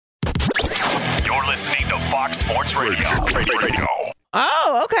listening to Fox Sports Radio.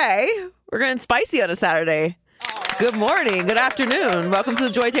 Oh, okay. We're getting spicy on a Saturday. Good morning. Good afternoon. Welcome to the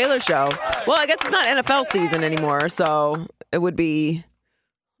Joy Taylor Show. Well, I guess it's not NFL season anymore, so it would be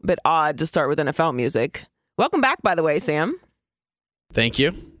a bit odd to start with NFL music. Welcome back, by the way, Sam. Thank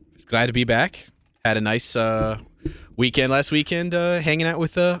you. Glad to be back. Had a nice weekend last weekend hanging out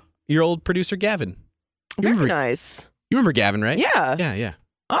with your old producer, Gavin. Very nice. You remember Gavin, right? Yeah. Yeah.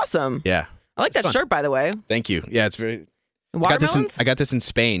 Awesome. Yeah. I like that shirt, by the way. Thank you. Yeah, it's very... Watermelons? I got this in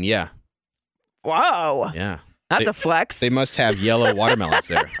Spain, yeah. Whoa. Yeah. That's a flex. They must have yellow watermelons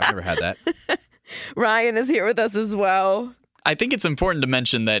there. I've never had that. Ryan is here with us as well. I think it's important to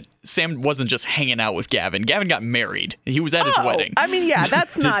mention that Sam wasn't just hanging out with Gavin. Gavin got married. He was at his wedding. I mean, yeah,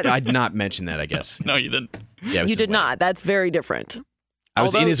 that's not... I did not mention that, I guess. No, you didn't. Yeah, You did not. That's very different. I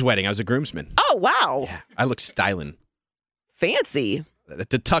was in his wedding. I was a groomsman. Oh, wow. Yeah, I looked styling. Fancy. The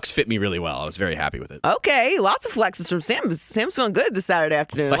tux fit me really well. I was very happy with it. Okay, lots of flexes from Sam. Sam's feeling good this Saturday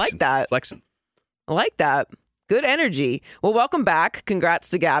afternoon. I like that. Flexing. I like that. Good energy. Well, welcome back. Congrats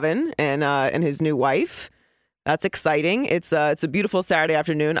to Gavin and his new wife. That's exciting. It's a beautiful Saturday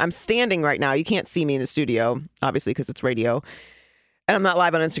afternoon. I'm standing right now. You can't see me in the studio, obviously, because it's radio, and I'm not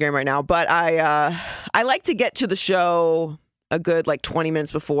live on Instagram right now. But I like to get to the show a good 20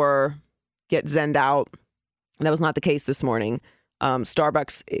 minutes before, get zenned out. And that was not the case this morning.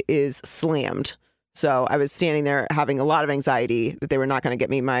 Starbucks is slammed. So I was standing there having a lot of anxiety that they were not going to get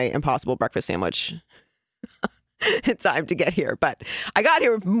me my Impossible breakfast sandwich in time to get here. But I got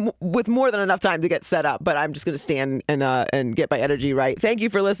here with more than enough time to get set up. But I'm just going to stand and get my energy right. Thank you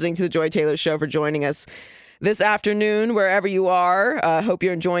for listening to the Joy Taylor Show, for joining us this afternoon, wherever you are. Hope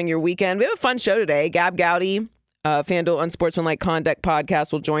you're enjoying your weekend. We have a fun show today. Gab Gowdy, FanDuel Unsportsmanlike Conduct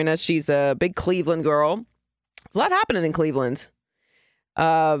podcast, will join us. She's a big Cleveland girl. There's a lot happening in Cleveland.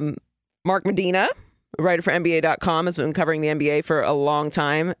 Mark Medina, a writer for NBA.com, has been covering the NBA for a long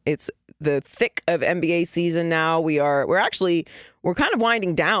time. It's the thick of NBA season now. We're kind of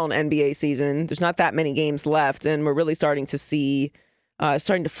winding down NBA season. There's not that many games left, and we're really starting to see,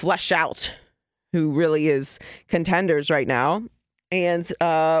 starting to flesh out who really is contenders right now. And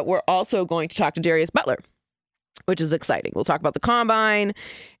we're also going to talk to Darius Butler, which is exciting. We'll talk about the Combine,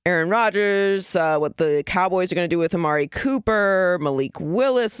 Aaron Rodgers, what the Cowboys are going to do with Amari Cooper. Malik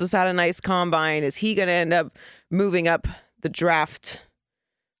Willis has had a nice Combine. Is he going to end up moving up the draft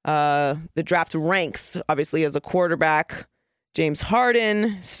ranks, obviously, as a quarterback? James Harden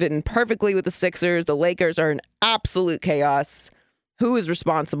is fitting perfectly with the Sixers. The Lakers are in absolute chaos. Who is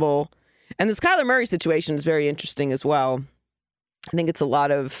responsible? And this Kyler Murray situation is very interesting as well. I think it's a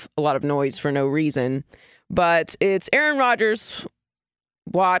lot of noise for no reason. But it's Aaron Rodgers'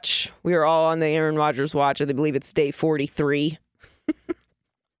 watch. We are all on the Aaron Rodgers watch. I believe it's day 43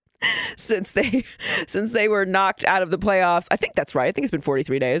 since they were knocked out of the playoffs. I think that's right. I think it's been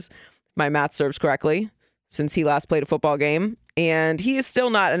 43 days, if my math serves correctly, since he last played a football game. And he has still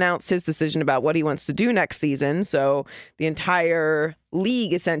not announced his decision about what he wants to do next season. So the entire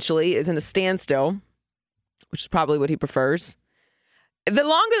league essentially is in a standstill, which is probably what he prefers. The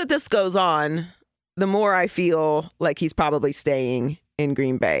longer that this goes on, the more I feel like he's probably staying in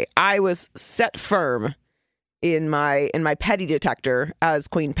Green Bay. I was set firm in my petty detector as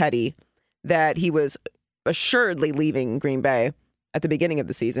Queen Petty that he was assuredly leaving Green Bay at the beginning of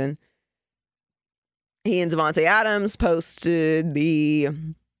the season. He and Devontae Adams posted the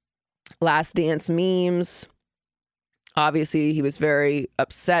Last Dance memes. Obviously, he was very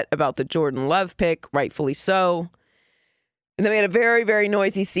upset about the Jordan Love pick, rightfully so. And then we had a very, very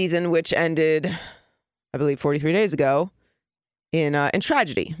noisy season, which ended, I believe, 43 days ago in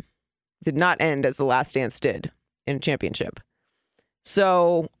tragedy. Did not end as the Last Dance did, in a championship.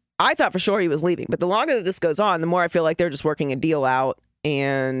 So I thought for sure he was leaving. But the longer that this goes on, the more I feel like they're just working a deal out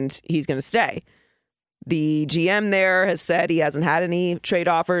and he's going to stay. The GM there has said he hasn't had any trade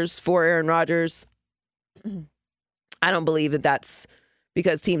offers for Aaron Rodgers. I don't believe that that's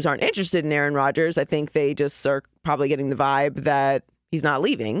because teams aren't interested in Aaron Rodgers. I think they just are probably getting the vibe that he's not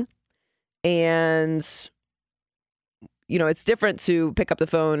leaving. And, you know, it's different to pick up the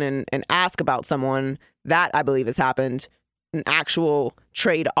phone and ask about someone. That, I believe, has happened. An actual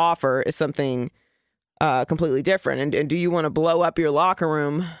trade offer is something completely different. And do you want to blow up your locker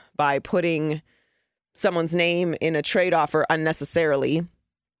room by putting someone's name in a trade offer unnecessarily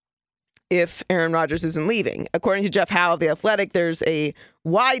if Aaron Rodgers isn't leaving? According to Jeff Howe of The Athletic, there's a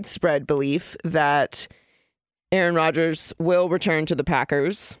widespread belief that Aaron Rodgers will return to the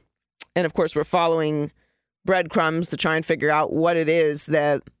Packers. And of course, we're following breadcrumbs to try and figure out what it is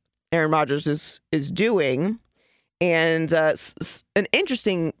that Aaron Rodgers is doing. And an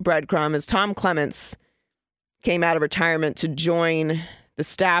interesting breadcrumb is Tom Clements came out of retirement to join the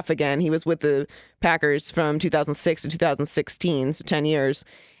staff again. He was with the Packers from 2006 to 2016, so 10 years.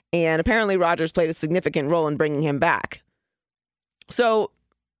 And apparently Rodgers played a significant role in bringing him back. So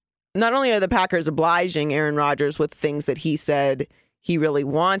not only are the Packers obliging Aaron Rodgers with things that he said he really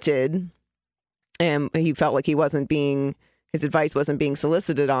wanted, and he felt like his advice wasn't being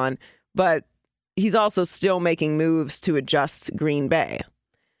solicited on, but he's also still making moves to adjust Green Bay.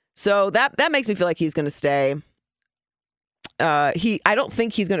 So that makes me feel like he's going to stay. I don't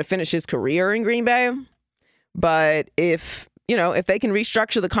think he's going to finish his career in Green Bay, but if they can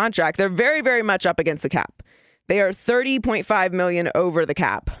restructure the contract, they're very, very much up against the cap. They are $30.5 million over the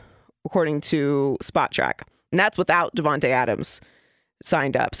cap, according to Spot Track. And that's without Devontae Adams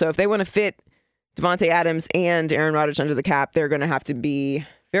signed up. So if they want to fit Devontae Adams and Aaron Rodgers under the cap, they're going to have to be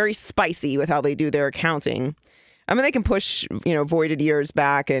very spicy with how they do their accounting. I mean, they can push, voided years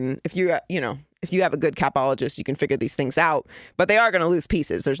back. And if you have a good capologist, you can figure these things out. But they are going to lose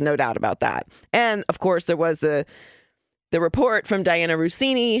pieces. There's no doubt about that. And of course, there was the report from Diana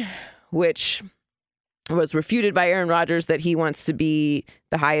Russini, which was refuted by Aaron Rodgers, that he wants to be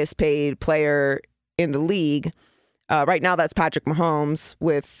the highest paid player in the league. Right now, that's Patrick Mahomes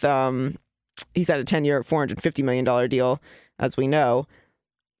with, he's had a 10-year, $450 million deal, as we know.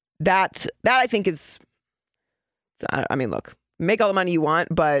 That I think is, I mean, look, make all the money you want,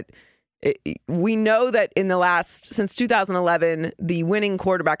 but we know that since 2011, the winning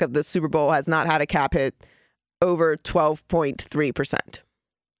quarterback of the Super Bowl has not had a cap hit over 12.3%.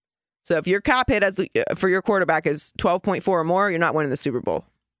 So if your cap hit for your quarterback is 12.4 or more, you're not winning the Super Bowl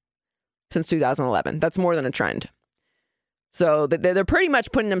since 2011. That's more than a trend. So they're pretty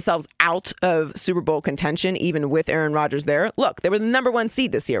much putting themselves out of Super Bowl contention, even with Aaron Rodgers there. Look, they were the number 1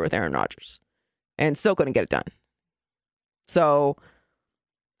 seed this year with Aaron Rodgers and still couldn't get it done. So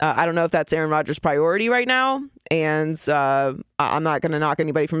I don't know if that's Aaron Rodgers' priority right now. And I'm not going to knock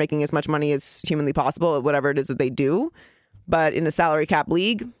anybody for making as much money as humanly possible at whatever it is that they do. But in a salary cap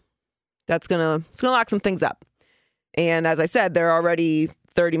league, it's going to lock some things up. And as I said, they're already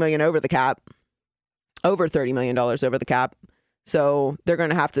 $30 million over the cap, over $30 million over the cap. So they're going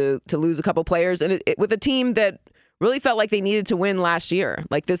to have to lose a couple players, and with a team that really felt like they needed to win last year.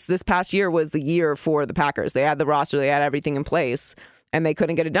 Like this past year was the year for the Packers. They had the roster, they had everything in place, and they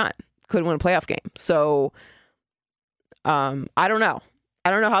couldn't get it done. Couldn't win a playoff game. So I don't know.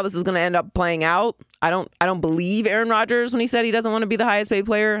 I don't know how this is going to end up playing out. I don't believe Aaron Rodgers when he said he doesn't want to be the highest paid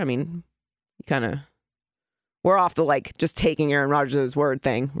player. I mean, we're off the just taking Aaron Rodgers' word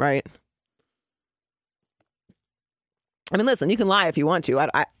thing, right? I mean, listen, you can lie if you want to.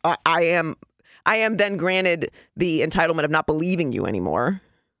 I am then granted the entitlement of not believing you anymore.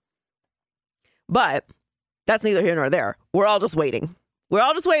 But that's neither here nor there. We're all just waiting. We're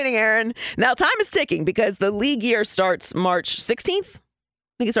all just waiting, Aaron. Now, time is ticking because the league year starts March 16th.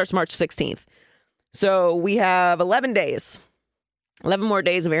 I think it starts March 16th. So we have 11 days. 11 more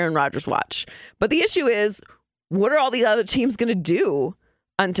days of Aaron Rodgers watch. But the issue is, what are all the other teams going to do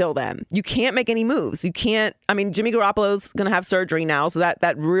until then? You can't make any moves. You can't. I mean, Jimmy Garoppolo's going to have surgery now, so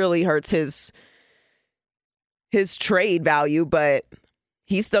that really hurts his trade value, but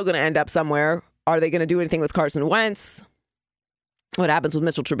he's still going to end up somewhere. Are they going to do anything with Carson Wentz? What happens with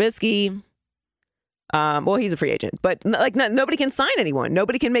Mitchell Trubisky? Well, he's a free agent, but nobody can sign anyone.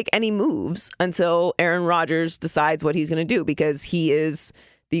 Nobody can make any moves until Aaron Rodgers decides what he's going to do, because he is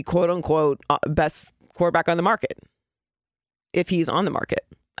the quote unquote best quarterback on the market. If he's on the market,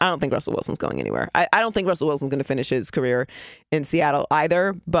 I don't think Russell Wilson's going anywhere. I don't think Russell Wilson's going to finish his career in Seattle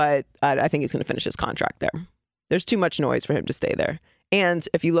either, but I think he's going to finish his contract there. There's too much noise for him to stay there. And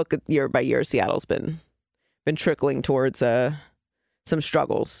if you look at year by year, Seattle's been trickling towards some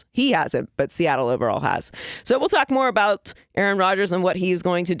struggles. He hasn't, but Seattle overall has. So we'll talk more about Aaron Rodgers and what he's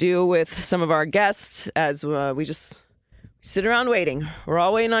going to do with some of our guests as we just sit around waiting. We're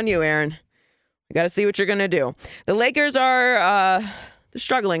all waiting on you, Aaron. We got to see what you're going to do. The Lakers are they're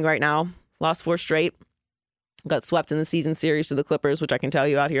struggling right now. Lost 4 straight. Got swept in the season series to the Clippers, which I can tell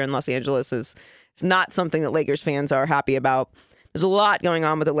you out here in Los Angeles is not something that Lakers fans are happy about. There's a lot going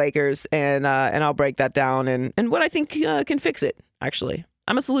on with the Lakers, and I'll break that down and what I think can fix it, actually.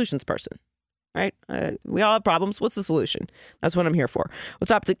 I'm a solutions person, right? We all have problems. What's the solution? That's what I'm here for. We'll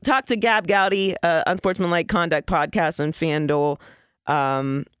talk to Gab Gowdy, Unsportsmanlike Conduct Podcast and FanDuel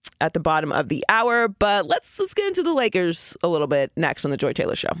at the bottom of the hour. But let's get into the Lakers a little bit next on the Joy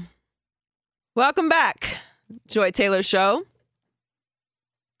Taylor Show. Welcome back, Joy Taylor Show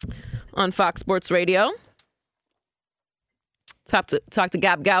on Fox Sports Radio. Talk to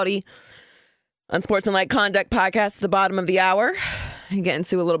Gab Gowdy, Unsportsmanlike Conduct podcast at the bottom of the hour. And get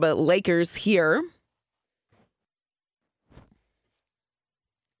into a little bit of Lakers here.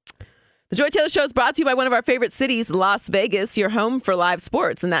 The Joy Taylor Show is brought to you by one of our favorite cities, Las Vegas, your home for live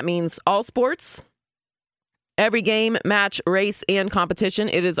sports. And that means all sports, every game, match, race, and competition.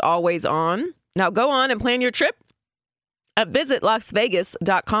 It is always on. Now go on and plan your trip. Visit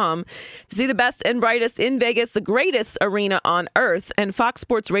LasVegas.com to see the best and brightest in Vegas, the greatest arena on earth. And Fox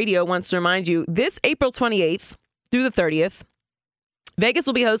Sports Radio wants to remind you, this April 28th through the 30th, Vegas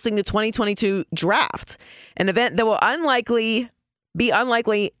will be hosting the 2022 Draft, an event that will be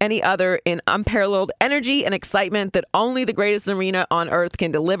unlikely any other in unparalleled energy and excitement that only the greatest arena on earth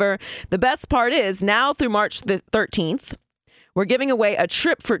can deliver. The best part is, now through March the 13th, we're giving away a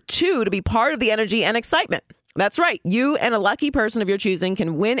trip for two to be part of the energy and excitement. That's right. You and a lucky person of your choosing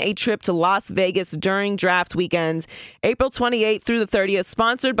can win a trip to Las Vegas during draft weekend, April 28th through the 30th,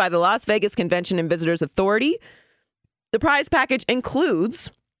 sponsored by the Las Vegas Convention and Visitors Authority. The prize package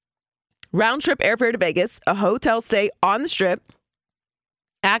includes round-trip airfare to Vegas, a hotel stay on the Strip,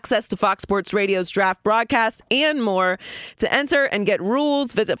 access to Fox Sports Radio's draft broadcast, and more. To enter and get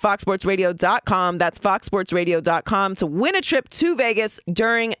rules, visit foxsportsradio.com. That's foxsportsradio.com to win a trip to Vegas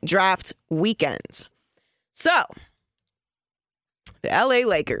during draft weekend. So, the LA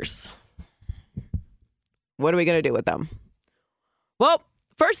Lakers. What are we going to do with them? Well,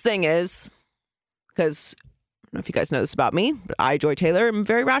 first thing is, because I don't know if you guys know this about me, but I, Joy Taylor, am a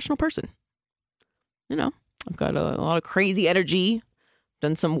very rational person. You know, I've got a lot of crazy energy,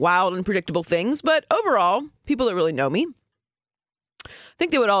 done some wild, unpredictable things, but overall, people that really know me, I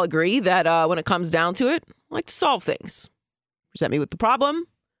think they would all agree that when it comes down to it, I like to solve things. Present me with the problem,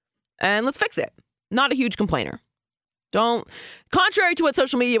 and let's fix it. Not a huge complainer. Contrary to what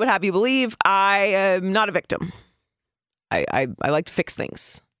social media would have you believe, I am not a victim. I like to fix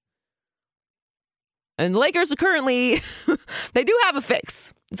things. And the Lakers are currently, they do have a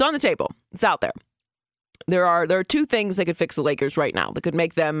fix. It's on the table. It's out there. There are two things that could fix the Lakers right now that could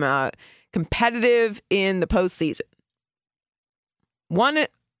make them competitive in the postseason. One, and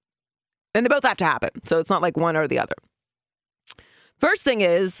they both have to happen. So it's not like one or the other. First thing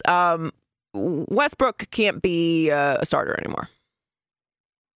is, Westbrook can't be a starter anymore.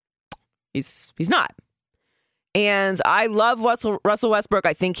 He's not. And I love Russell Westbrook.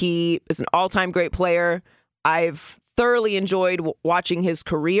 I think he is an all-time great player. I've thoroughly enjoyed watching his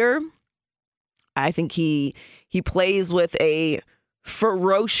career. I think he plays with a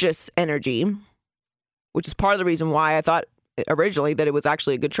ferocious energy, which is part of the reason why I thought originally that it was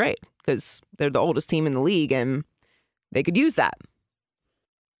actually a good trade, because they're the oldest team in the league and they could use that.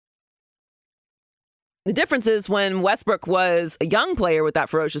 The difference is when Westbrook was a young player with that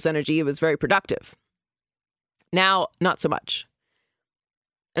ferocious energy, it was very productive. Now, not so much.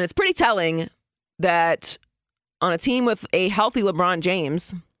 And it's pretty telling that on a team with a healthy LeBron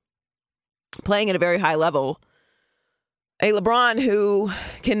James playing at a very high level, a LeBron who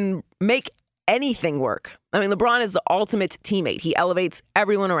can make anything work. I mean, LeBron is the ultimate teammate. He elevates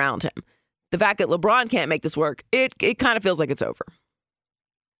everyone around him. The fact that LeBron can't make this work, it kind of feels like it's over.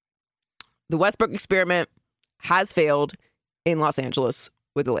 The Westbrook experiment has failed in Los Angeles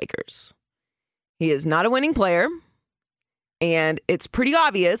with the Lakers. He is not a winning player, and it's pretty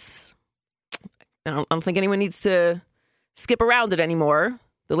obvious. I don't think anyone needs to skip around it anymore.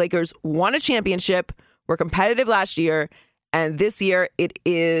 The Lakers won a championship, were competitive last year, and this year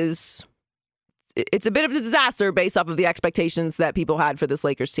it's a bit of a disaster based off of the expectations that people had for this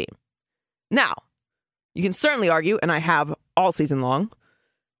Lakers team. Now, you can certainly argue, and I have all season long,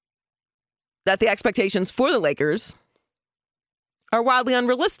 that the expectations for the Lakers are wildly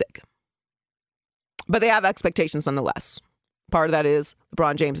unrealistic. But they have expectations nonetheless. Part of that is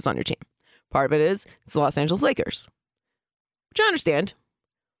LeBron James is on your team. Part of it is it's the Los Angeles Lakers, which I understand.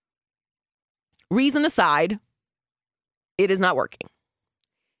 Reason aside, it is not working.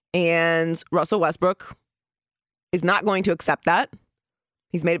 And Russell Westbrook is not going to accept that.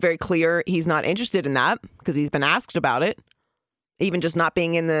 He's made it very clear he's not interested in that because he's been asked about it. Even just not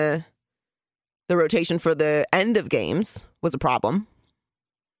being in the rotation for the end of games was a problem.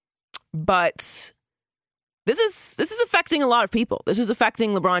 But this is affecting a lot of people. This is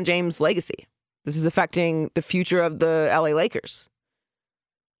affecting LeBron James' legacy. This is affecting the future of the LA Lakers.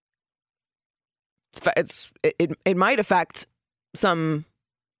 It might affect some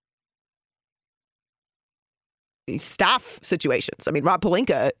staff situations. I mean, Rob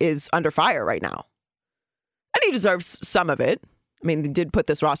Pelinka is under fire right now. And he deserves some of it. I mean, they did put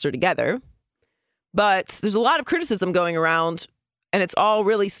this roster together. But there's a lot of criticism going around, and it's all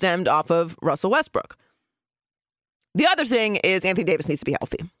really stemmed off of Russell Westbrook. The other thing is Anthony Davis needs to be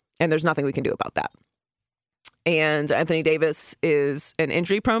healthy. And there's nothing we can do about that. And Anthony Davis is an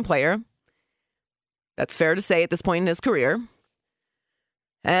injury-prone player. That's fair to say at this point in his career.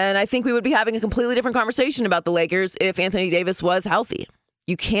 And I think we would be having a completely different conversation about the Lakers if Anthony Davis was healthy.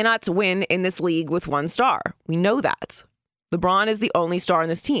 You cannot win in this league with one star. We know that. LeBron is the only star in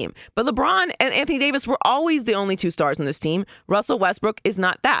this team. But LeBron and Anthony Davis were always the only 2 stars in this team. Russell Westbrook is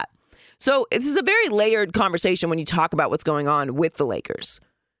not that. So this is a very layered conversation when you talk about what's going on with the Lakers.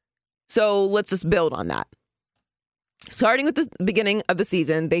 So let's just build on that. Starting with the beginning of the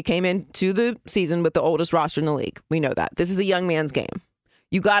season, they came into the season with the oldest roster in the league. We know that. This is a young man's game.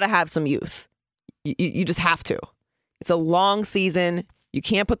 You got to have some youth. You just have to. It's a long season. You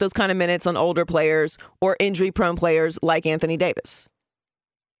can't put those kind of minutes on older players or injury-prone players like Anthony Davis.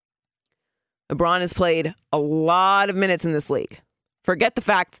 LeBron has played a lot of minutes in this league. Forget the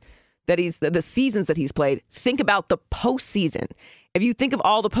fact that he's the seasons that he's played. Think about the postseason. If you think of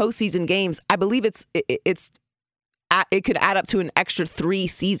all the postseason games, I believe it could add up to an extra 3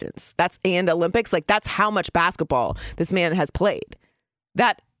 seasons. And Olympics. Like, that's how much basketball this man has played.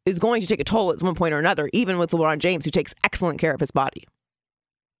 That is going to take a toll at one point or another, even with LeBron James, who takes excellent care of his body.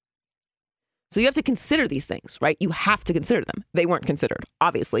 So you have to consider these things, right? You have to consider them. They weren't considered,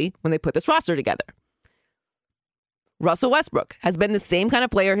 obviously, when they put this roster together. Russell Westbrook has been the same kind of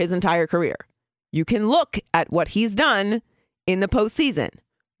player his entire career. You can look at what he's done in the postseason.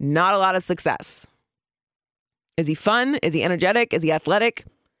 Not a lot of success. Is he fun? Is he energetic? Is he athletic?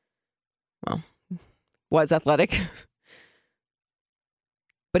 Well, was athletic.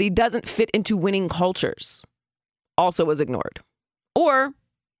 But he doesn't fit into winning cultures. Also was ignored. Or,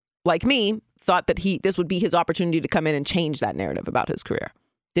 like me, thought that this would be his opportunity to come in and change that narrative about his career.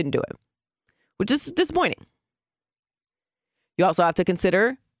 Didn't do it, which is disappointing. You also have to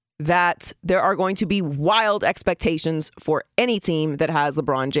consider that there are going to be wild expectations for any team that has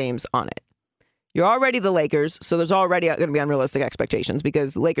LeBron James on it. You're already the Lakers, so there's already going to be unrealistic expectations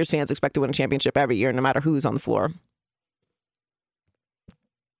because Lakers fans expect to win a championship every year, no matter who's on the floor.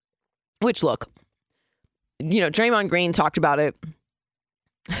 Which, look, Draymond Green talked about it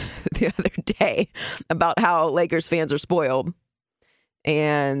the other day about how Lakers fans are spoiled.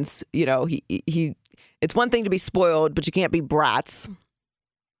 And, it's one thing to be spoiled, but you can't be brats.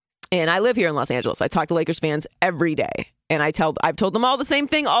 And I live here in Los Angeles. I talk to Lakers fans every day. And I've told them all the same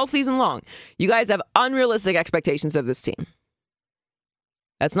thing all season long. You guys have unrealistic expectations of this team.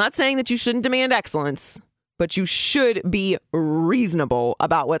 That's not saying that you shouldn't demand excellence, but you should be reasonable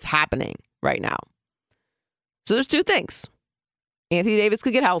about what's happening right now. So there's 2 things. Anthony Davis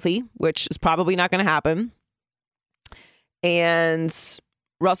could get healthy, which is probably not going to happen. And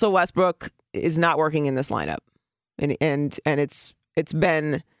Russell Westbrook is not working in this lineup. And it's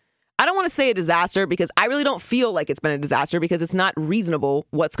been, I don't want to say a disaster because I really don't feel like it's been a disaster because it's not reasonable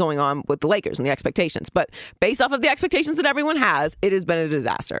what's going on with the Lakers and the expectations. But based off of the expectations that everyone has, it has been a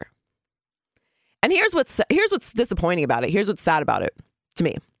disaster. And here's what's disappointing about it. Here's what's sad about it to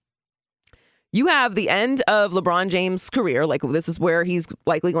me. You have the end of LeBron James' career. Like, this is where he's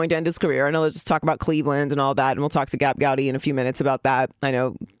likely going to end his career. I know let's just talk about Cleveland and all that, and we'll talk to Gap Gowdy in a few minutes about that. I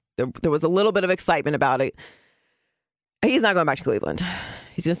know there was a little bit of excitement about it. He's not going back to Cleveland.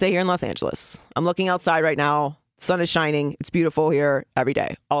 He's going to stay here in Los Angeles. I'm looking outside right now. Sun is shining. It's beautiful here every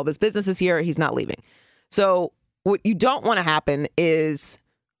day. All of his business is here. He's not leaving. So what you don't want to happen is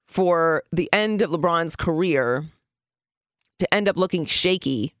for the end of LeBron's career to end up looking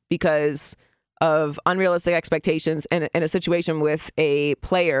shaky because of unrealistic expectations and in a situation with a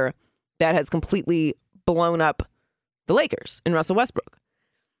player that has completely blown up the Lakers in Russell Westbrook.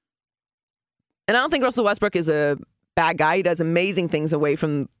 And I don't think Russell Westbrook is a bad guy. He does amazing things away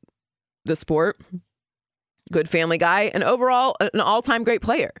from the sport. Good family guy and overall an all-time great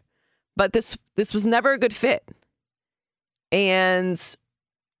player. But this was never a good fit. And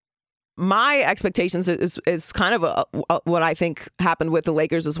my expectations is kind of what I think happened with the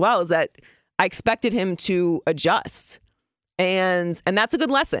Lakers as well, is that I expected him to adjust. And that's a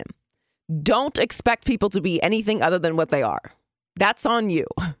good lesson. Don't expect people to be anything other than what they are. That's on you.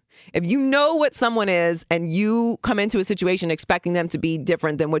 If you know what someone is and you come into a situation expecting them to be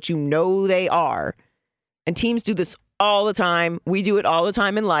different than what you know they are, and teams do this all the time, we do it all the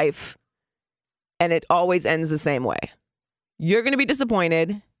time in life, and it always ends the same way. You're going to be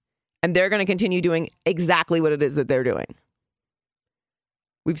disappointed, and they're going to continue doing exactly what it is that they're doing.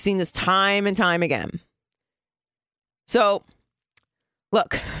 We've seen this time and time again. So,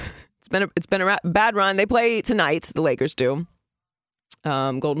 look, it's been a bad run. They play tonight, the Lakers do,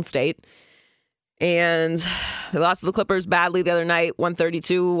 Golden State. And they lost to the Clippers badly the other night,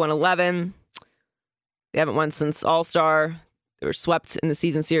 132-111. They haven't won since All-Star. They were swept in the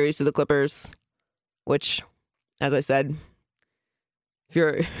season series to the Clippers, which, as I said, if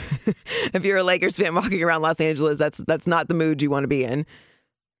you're if you're a Lakers fan walking around Los Angeles, that's not the mood you want to be in.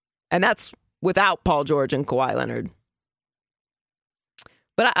 And that's without Paul George and Kawhi Leonard.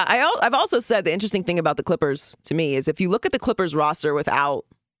 But I've also said the interesting thing about the Clippers to me is if you look at the Clippers roster without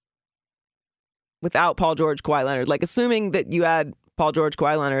Paul George, Kawhi Leonard, like assuming that you had Paul George,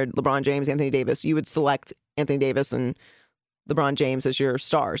 Kawhi Leonard, LeBron James, Anthony Davis, you would select Anthony Davis and LeBron James as your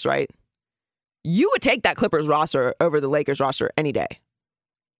stars, right? You would take that Clippers roster over the Lakers roster any day.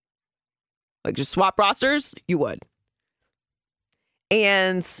 Like just swap rosters, you would.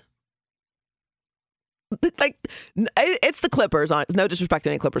 And like it's the Clippers. It's no disrespect to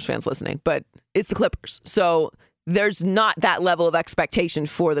any Clippers fans listening, but it's the Clippers. So there's not that level of expectation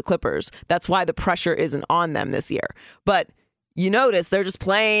for the Clippers. That's why the pressure isn't on them this year. But you notice they're just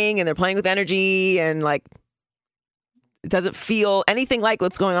playing and they're playing with energy and like it doesn't feel anything like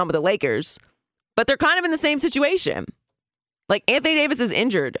what's going on with the Lakers. But they're kind of in the same situation. Like Anthony Davis is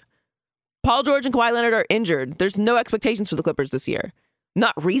injured. Paul George and Kawhi Leonard are injured. There's no expectations for the Clippers this year.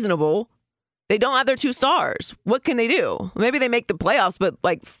 Not reasonable. They don't have their two stars. What can they do? Maybe they make the playoffs, but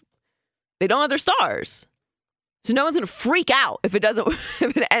like they don't have their stars. So no one's going to freak out if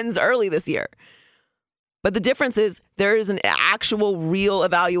it ends early this year. But the difference is there is an actual real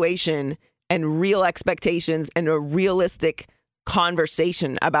evaluation and real expectations and a realistic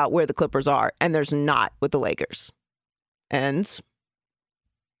conversation about where the Clippers are. And there's not with the Lakers. And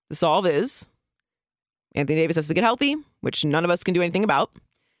the solve is Anthony Davis has to get healthy, which none of us can do anything about.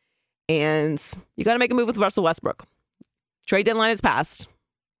 And you got to make a move with Russell Westbrook. Trade deadline has passed.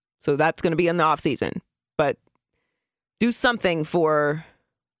 So that's going to be in the offseason. But do something for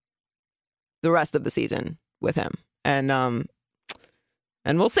the rest of the season with him. And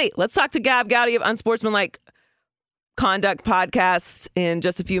we'll see. Let's talk to Gab Gowdy of Unsportsmanlike Conduct Podcast in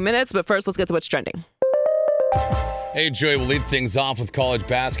just a few minutes. But first, let's get to what's trending. Hey, Joey, we'll lead things off with college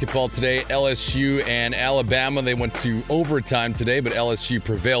basketball today. LSU and Alabama, they went to overtime today, but LSU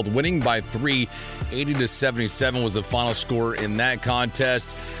prevailed, winning by 3. 80-77 was the final score in that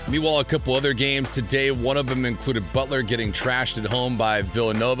contest. Meanwhile, a couple other games today. One of them included Butler getting trashed at home by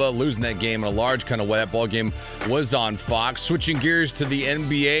Villanova, losing that game in a large kind of way. That ball game was on Fox. Switching gears to the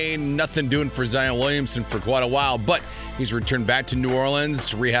NBA, nothing doing for Zion Williamson for quite a while, but he's returned back to New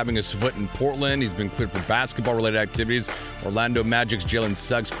Orleans, rehabbing his foot in Portland. He's been cleared for basketball-related activities. Orlando Magic's Jalen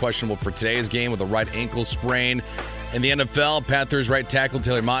Suggs questionable for today's game with a right ankle sprain. In the NFL, Panthers right tackle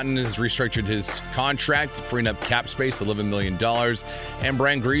Taylor Moton has restructured his contract, freeing up cap space, $11 million. And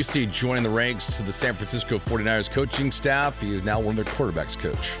Brian Griese joining the ranks to the San Francisco 49ers coaching staff. He is now one of their quarterbacks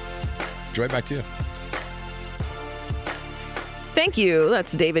coach. Joy, back to you. Thank you.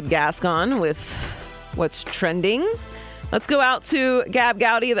 That's David Gascon with what's trending. Let's go out to Gab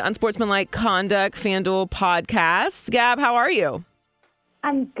Gowdy of the Unsportsmanlike Conduct FanDuel podcast. Gab, how are you?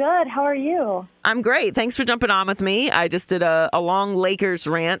 I'm good. How are you? I'm great. Thanks for jumping on with me. I just did a long Lakers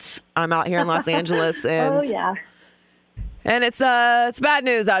rant. I'm out here in Los Angeles, and oh yeah, and it's bad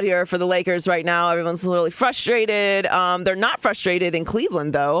news out here for the Lakers right now. Everyone's really frustrated. They're not frustrated in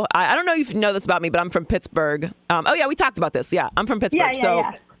Cleveland though. I don't know if you know this about me, but I'm from Pittsburgh. Oh yeah, we talked about this. Yeah, I'm from Pittsburgh.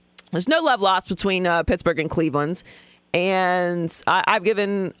 Yeah. There's no love lost between Pittsburgh and Cleveland. And I've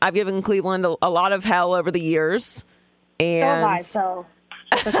given Cleveland a lot of hell over the years. And so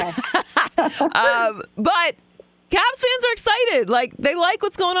it's okay. But Cavs fans are excited. Like, they like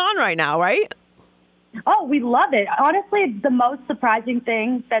what's going on right now, right? Oh, we love it. Honestly, it's the most surprising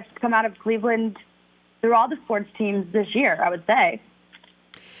thing that's come out of Cleveland through all the sports teams this year, I would say.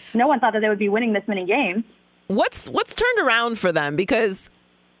 No one thought that they would be winning this many games. What's turned around for them? Because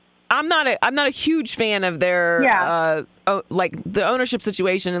I'm not a huge fan of their like the ownership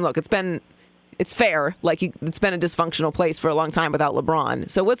situation. And look, it's fair. Like it's been a dysfunctional place for a long time without LeBron.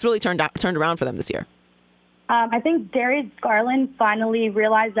 So what's really turned around for them this year? I think Darius Garland finally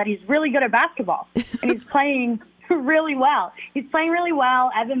realized that he's really good at basketball and he's playing really well. He's playing really well.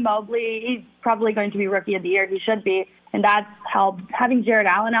 Evan Mobley, he's probably going to be Rookie of the Year. He should be, and that's helped. Having Jared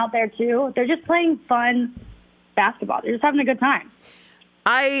Allen out there too. They're just playing fun basketball. They're just having a good time.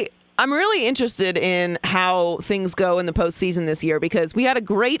 I'm really interested in how things go in the postseason this year because we had a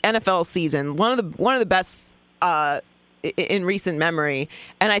great NFL season, one of the best in recent memory,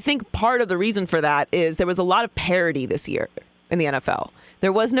 and I think part of the reason for that is there was a lot of parity this year in the NFL.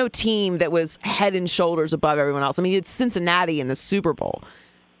 There was no team that was head and shoulders above everyone else. I mean, it's Cincinnati in the Super Bowl.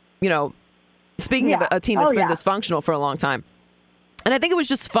 You know, speaking of a team that's been dysfunctional for a long time. And I think it was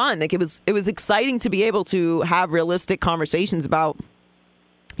just fun. Like it was exciting to be able to have realistic conversations about,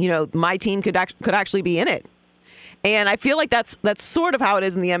 you know, my team could actually be in it. And I feel like that's sort of how it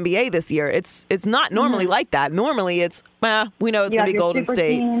is in the NBA this year. It's not normally like that. Normally it's, we know it's going to be Golden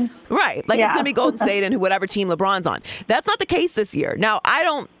State. Team. Right. Like it's going to be Golden State and whatever team LeBron's on. That's not the case this year. Now, I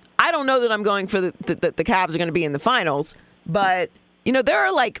don't know that I'm going for the Cavs are going to be in the finals, but there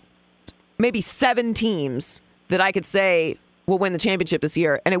are like maybe 7 teams that I could say will win the championship this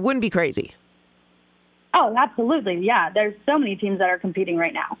year, and it wouldn't be crazy. Oh, absolutely. Yeah. There's so many teams that are competing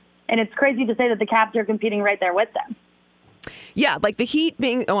right now. And it's crazy to say that the Cavs are competing right there with them. Yeah, like the Heat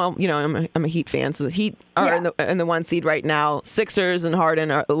being, I'm a Heat fan, so the Heat are in the 1 seed right now. Sixers and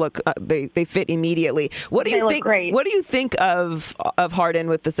Harden they fit immediately. What do you think? Great. What do you think of Harden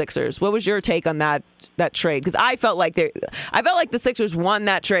with the Sixers? What was your take on that trade? Because I felt like the Sixers won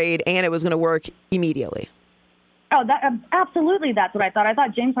that trade and it was going to work immediately. Oh, absolutely. That's what I thought. I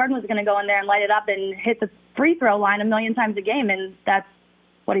thought James Harden was going to go in there and light it up and hit the free throw line a million times a game, and that's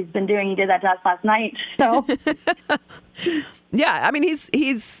what he's been doing. He did that to us last night. So, yeah, I mean,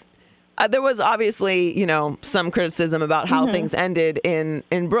 he's. There was obviously, some criticism about how things ended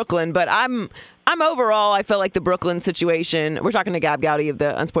in Brooklyn, but I'm overall, I felt like the Brooklyn situation. We're talking to Gab Gowdy of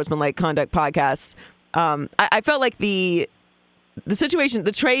the Unsportsmanlike Conduct podcast. I felt like the situation,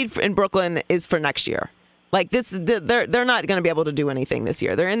 the trade in Brooklyn is for next year. Like they're not going to be able to do anything this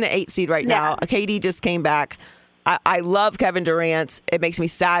year. They're in the 8 seed right now. KD just came back. I love Kevin Durant. It makes me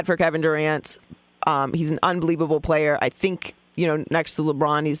sad for Kevin Durant. He's an unbelievable player. I think, next to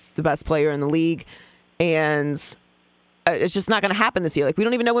LeBron, he's the best player in the league. And it's just not going to happen this year. Like, we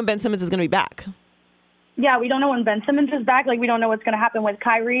don't even know when Ben Simmons is going to be back. Yeah, we don't know when Ben Simmons is back. Like, we don't know what's going to happen with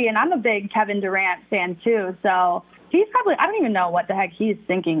Kyrie. And I'm a big Kevin Durant fan, too. So he's probably, I don't even know what the heck he's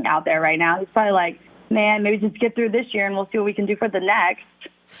thinking out there right now. He's probably like, man, maybe just get through this year and we'll see what we can do for the next.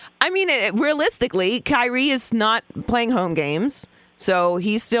 I mean, realistically, Kyrie is not playing home games, so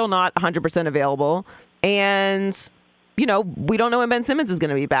he's still not 100% available. And, we don't know when Ben Simmons is going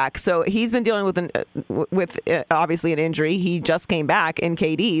to be back. So he's been dealing with obviously an injury. He just came back in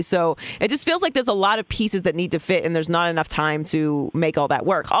KD. So it just feels like there's a lot of pieces that need to fit, and there's not enough time to make all that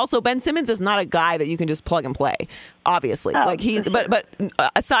work. Also, Ben Simmons is not a guy that you can just plug and play, obviously. But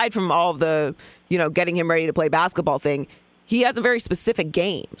aside from all of the, getting him ready to play basketball thing, he has a very specific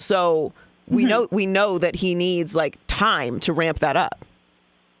game. So we know that he needs like time to ramp that up.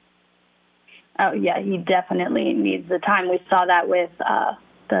 Oh, yeah, he definitely needs the time. We saw that with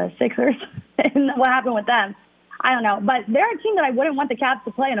the Sixers and what happened with them. I don't know. But they're a team that I wouldn't want the Cavs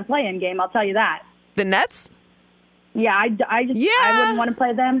to play in a play-in game, I'll tell you that. The Nets? Yeah, I wouldn't want to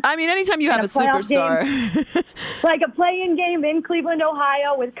play them. I mean, anytime you have a superstar. Like a play-in game in Cleveland,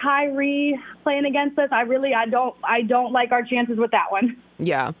 Ohio with Kyrie playing against us, I don't like our chances with that one.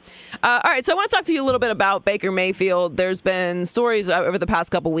 Yeah. All right, so I want to talk to you a little bit about Baker Mayfield. There's been stories over the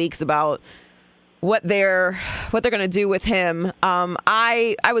past couple weeks about what they're going to do with him.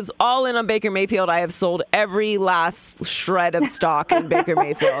 I was all in on Baker Mayfield. I have sold every last shred of stock in Baker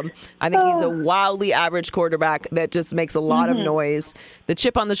Mayfield. I think he's a wildly average quarterback that just makes a lot of noise. The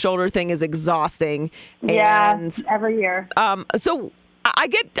chip on the shoulder thing is exhausting. Yeah, and, every year. So I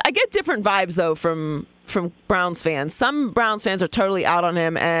get different vibes though from Browns fans. Some Browns fans are totally out on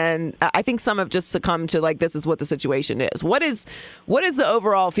him, and I think some have just succumbed to like, this is what the situation is. What is the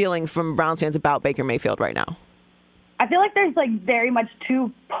overall feeling from Browns fans about Baker Mayfield right now? I feel like there's like very much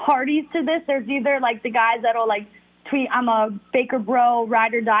two parties to this. There's either like the guys that'll like tweet, I'm a Baker bro,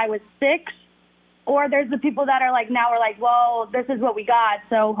 ride or die with 6, or there's the people that are like, now we're like, well, this is what we got,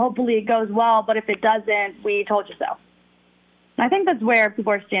 so hopefully it goes well, but if it doesn't, we told you so. I think that's where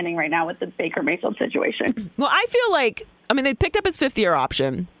people are standing right now with the Baker Mayfield situation. Well, I feel like, they picked up his 5th-year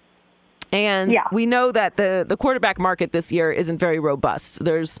option. And we know that the quarterback market this year isn't very robust.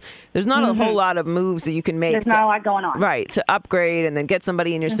 There's not a whole lot of moves that you can make. There's not a lot going on. Right, to upgrade and then get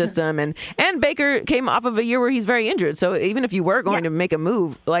somebody in your system. And Baker came off of a year where he's very injured. So even if you were going to make a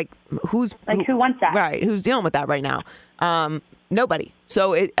move, who wants that? Right, who's dealing with that right now? Nobody.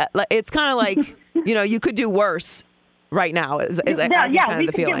 So it's kind of like, you could do worse right now. We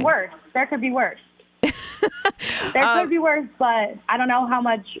could get worse. There could be worse. There could be worse, but I don't know how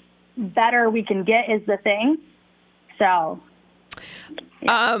much better we can get is the thing. So,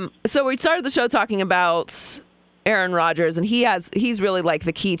 yeah. So we started the show talking about Aaron Rodgers, and he's really like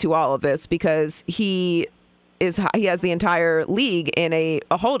the key to all of this because he has the entire league in a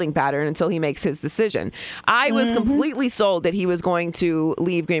holding pattern until he makes his decision. I was completely sold that he was going to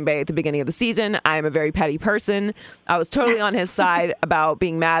leave Green Bay at the beginning of the season. I am a very petty person. I was totally on his side about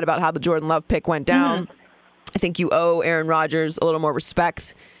being mad about how the Jordan Love pick went down. I think you owe Aaron Rodgers a little more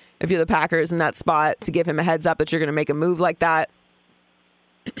respect if you're the Packers in that spot to give him a heads up that you're going to make a move like that.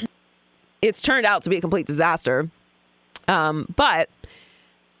 It's turned out to be a complete disaster. But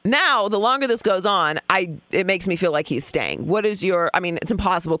now, the longer this goes on, it makes me feel like he's staying. What is I mean, it's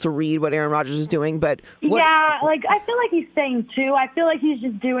impossible to read what Aaron Rodgers is doing, but I feel like he's staying too. I feel like he's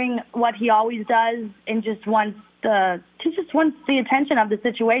just doing what he always does and just wants the attention of the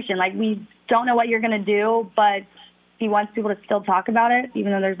situation. Like, we don't know what you're going to do, but he wants people to still talk about it,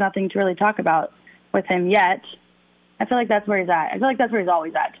 even though there's nothing to really talk about with him yet. I feel like that's where he's at. I feel like that's where he's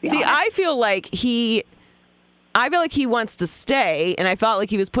always at, to be honest. I feel like he wants to stay, and I felt like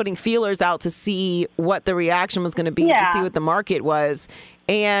he was putting feelers out to see what the reaction was going to be, to see what the market was.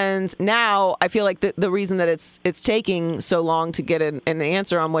 And now I feel like the reason that it's taking so long to get an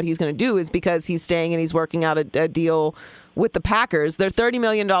answer on what he's going to do is because he's staying and he's working out a deal with the Packers. They're $30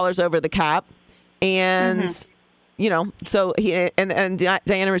 million over the cap, and so he and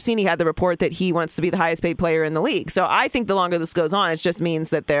Diana Rossini had the report that he wants to be the highest paid player in the league. So I think the longer this goes on, it just means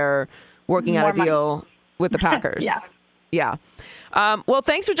that they're working out a deal with the Packers. Yeah. Well,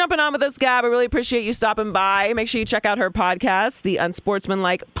 thanks for jumping on with us, Gab. I really appreciate you stopping by. Make sure you check out her podcast, the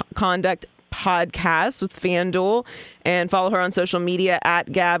Unsportsmanlike Conduct Podcast with FanDuel, and follow her on social media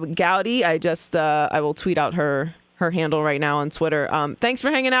at Gab Gowdy. I will tweet out her handle right now on Twitter. Thanks for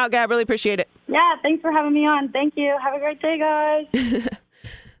hanging out, Gab. Really appreciate it. Yeah, thanks for having me on. Thank you. Have a great day, guys.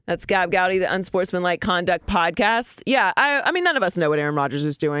 That's Gab Gowdy, the Unsportsmanlike Conduct Podcast. Yeah, I mean, none of us know what Aaron Rodgers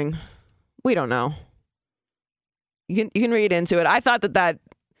is doing. We don't know. You can read into it. I thought that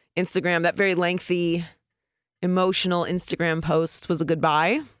Instagram, that very lengthy, emotional Instagram post was a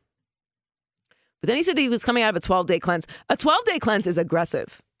goodbye. But then he said he was coming out of a 12-day cleanse. A 12-day cleanse is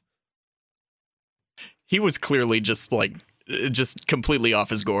aggressive. He was clearly just completely off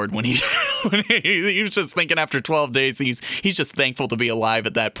his gourd when he was just thinking after 12 days he's just thankful to be alive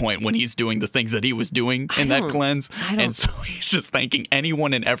at that point when he's doing the things that he was doing in that cleanse, and so he's just thanking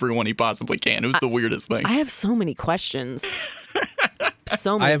anyone and everyone he possibly can. It was the weirdest thing. I have so many questions.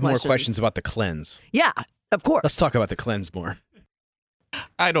 I have more questions about the cleanse. Yeah, of course. Let's talk about the cleanse more.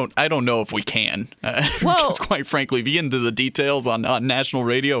 I don't know if we can. Because quite frankly, if you get into the details on national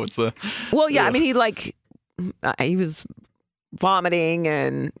radio, it's a I mean, he was vomiting,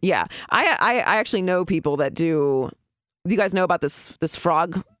 and I actually know people that do you guys know about this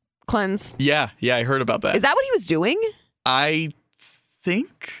frog cleanse? Yeah, I heard about that. Is that what he was doing? I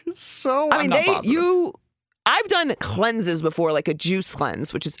think so. I mean, I'm not positive. I've done cleanses before, like a juice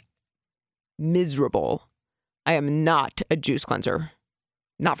cleanse, which is miserable. I am not a juice cleanser.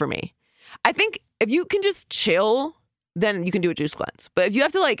 Not for me. I think if you can just chill, then you can do a juice cleanse. But if you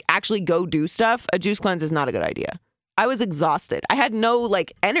have to actually go do stuff, a juice cleanse is not a good idea. I was exhausted. I had no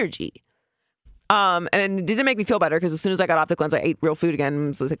energy. And it didn't make me feel better because as soon as I got off the cleanse, I ate real food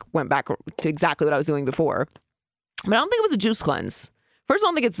again. So went back to exactly what I was doing before. But I don't think it was a juice cleanse. First of all, I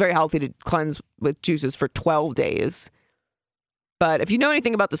don't think it's very healthy to cleanse with juices for 12 days. But if you know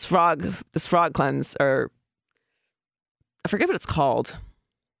anything about this frog cleanse, or I forget what it's called.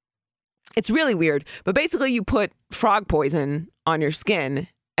 It's really weird. But basically you put frog poison on your skin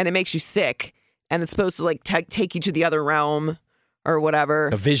and it makes you sick. And it's supposed to take you to the other realm or whatever.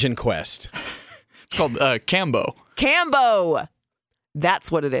 A vision quest. It's called Cambo. Cambo!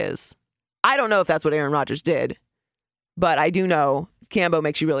 That's what it is. I don't know if that's what Aaron Rodgers did, but I do know Cambo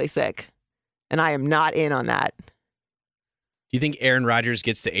makes you really sick. And I am not in on that. Do you think Aaron Rodgers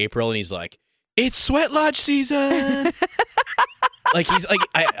gets to April and he's like, it's sweat lodge season? He's like,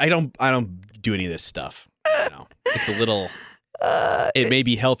 I don't do any of this stuff. It's a little... it may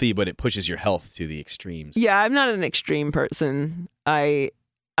be healthy, but it pushes your health to the extremes. Yeah, I'm not an extreme person. I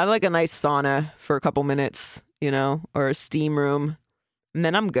like a nice sauna for a couple minutes, or a steam room, and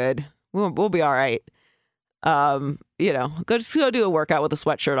then I'm good. We'll be all right. Go do a workout with a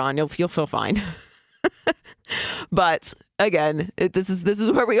sweatshirt on. You'll feel fine. But again, this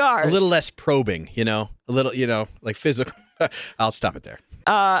is where we are. A little less probing, a little, like physical. I'll stop it there.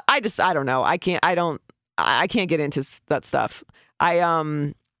 I don't know. I can't get into that stuff.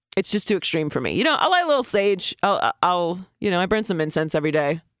 It's just too extreme for me. I light a little sage. I burn some incense every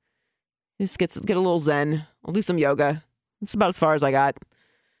day. Just get a little zen. I'll do some yoga. That's about as far as I got.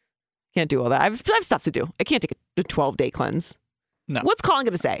 Can't do all that. I've stuff to do. I can't take a 12-day cleanse. No. What's Colin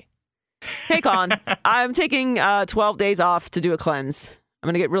going to say? Hey, Colin, I'm taking 12 days off to do a cleanse. I'm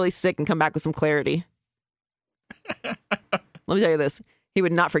going to get really sick and come back with some clarity. Let me tell you this. He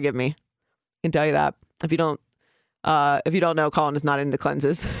would not forgive me. I can tell you that. If you don't know, Colin is not into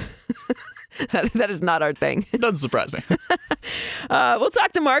cleanses. that is not our thing. It doesn't surprise me. We'll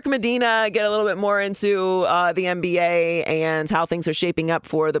talk to Mark Medina, get a little bit more into the NBA and how things are shaping up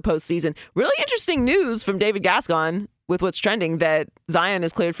for the postseason. Really interesting news from David Gascon with what's trending that Zion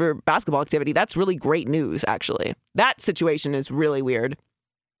is cleared for basketball activity. That's really great news, actually. That situation is really weird.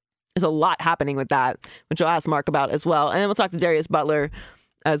 There's a lot happening with that, which I'll ask Mark about as well. And then we'll talk to Darius Butler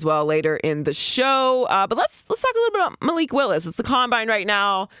as well later in the show. But let's talk a little bit about Malik Willis. It's the combine right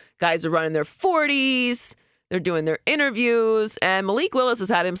now. Guys are running their 40s. They're doing their interviews. And Malik Willis has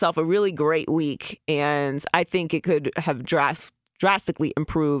had himself a really great week. And I think it could have drastically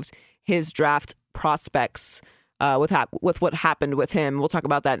improved his draft prospects with what happened with him. We'll talk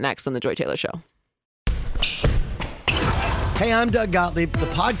about that next on The Joy Taylor Show. Hey, I'm Doug Gottlieb. The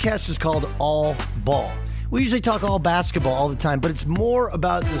podcast is called All Ball. We usually talk all basketball all the time, but it's more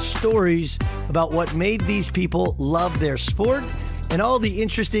about the stories about what made these people love their sport and all the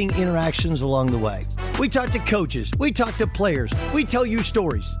interesting interactions along the way. We talk to coaches. We talk to players. We tell you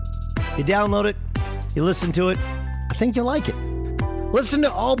stories. You download it. You listen to it. I think you'll like it. Listen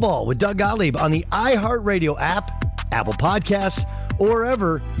to All Ball with Doug Gottlieb on the iHeartRadio app, Apple Podcasts, or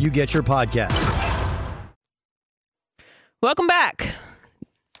wherever you get your podcasts. Welcome back.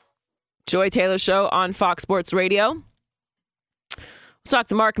 Joy Taylor Show on Fox Sports Radio. We'll talk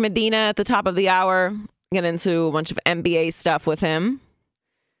to Mark Medina at the top of the hour. Get into a bunch of NBA stuff with him.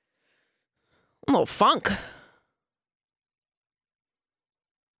 A little funk.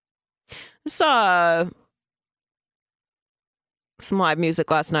 I saw some live music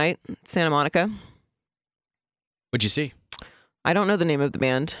last night in Santa Monica. What'd you see? I don't know the name of the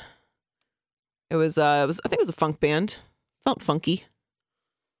band. I think it was a funk band. Felt funky.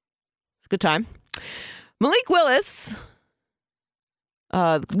 It's a good time. Malik Willis,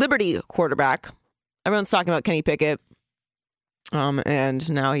 Liberty quarterback. Everyone's talking about Kenny Pickett.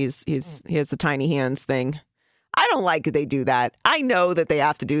 And now he has the tiny hands thing. I don't like that they do that. I know that they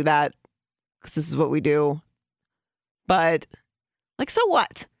have to do that because this is what we do. But like, so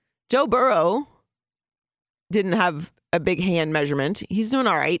what? Joe Burrow didn't have a big hand measurement. He's doing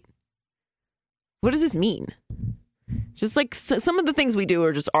all right. What does this mean? Just like some of the things we do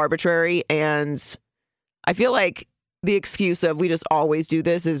are just arbitrary. And I feel like the excuse of we just always do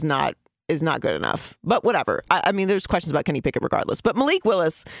this is not good enough. But whatever. I mean, there's questions about Kenny Pickett regardless. But Malik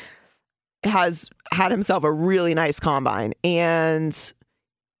Willis has had himself a really nice combine. And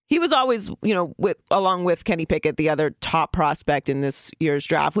he was always, along with Kenny Pickett, the other top prospect in this year's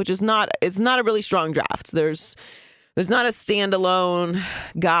draft, which is not a really strong draft. There's not a standalone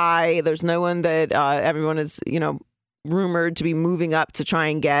guy. There's no one that everyone is, rumored to be moving up to try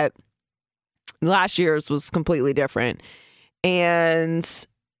and get. Last year's was completely different. And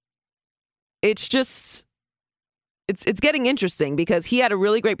it's just, it's getting interesting because he had a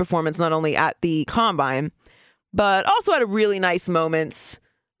really great performance, not only at the combine, but also had a really nice moments.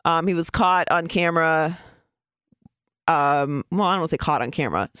 He was caught on camera. I don't want to say caught on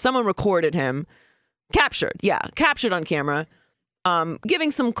camera. Someone recorded him. Captured on camera.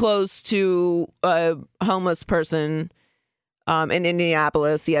 Giving some clothes to a homeless person in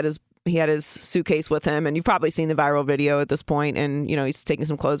Indianapolis. He had his suitcase with him, and you've probably seen the viral video at this point. And he's taking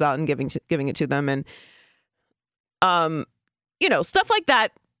some clothes out and giving it to them, and stuff like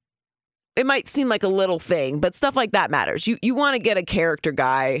that. It might seem like a little thing, but stuff like that matters. You want to get a character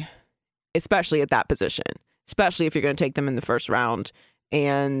guy, especially at that position, especially if you're going to take them in the first round,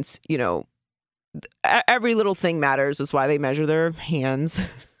 and every little thing matters. Is why they measure their hands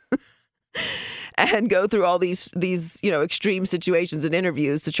and go through all these extreme situations and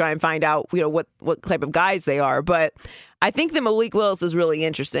interviews to try and find out what type of guys they are. But I think that Malik Willis is really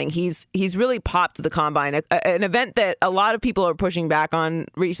interesting. He's really popped the combine, an event that a lot of people are pushing back on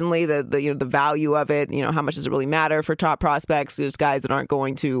recently. The value of it. How much does it really matter for top prospects? There's guys that aren't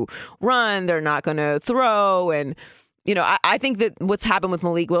going to run, they're not going to throw, and I think that what's happened with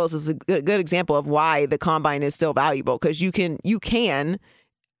Malik Willis is a good example of why the combine is still valuable, because you can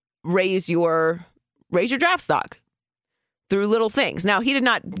raise your draft stock through little things. Now, he did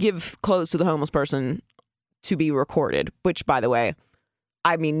not give clothes to the homeless person to be recorded, which, by the way,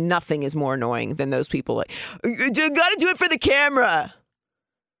 I mean, nothing is more annoying than those people like, you gotta do it for the camera.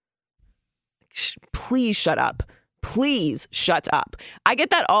 Please shut up. Please shut up. I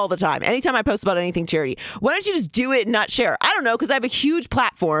get that all the time. Anytime I post about anything charity, why don't you just do it and not share? I don't know, because I have a huge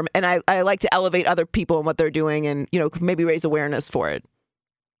platform and I like to elevate other people and what they're doing and, maybe raise awareness for it.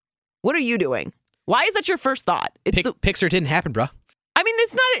 What are you doing? Why is that your first thought? Pixar didn't happen, bro. I mean,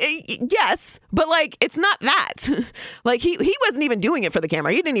 it's not, yes, but it's not that. He wasn't even doing it for the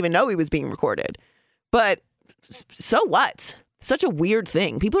camera. He didn't even know he was being recorded. But so what? Such a weird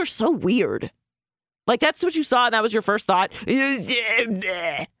thing. People are so weird. That's what you saw, and that was your first thought.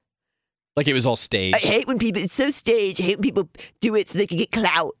 Like it was all staged. I hate when people, it's so staged. I hate when people do it so they can get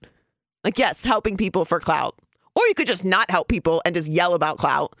clout. Yes, helping people for clout. Or you could just not help people and just yell about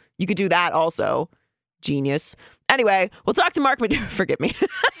clout. You could do that also. Genius. Anyway, we'll talk to Mark Medina. Forgive me.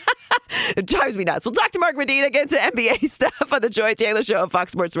 It drives me nuts. We'll talk to Mark Medina, get to NBA stuff on the Joy Taylor Show on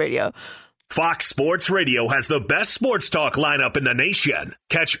Fox Sports Radio. Fox Sports Radio has the best sports talk lineup in the nation.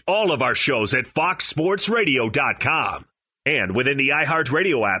 Catch all of our shows at foxsportsradio.com. And within the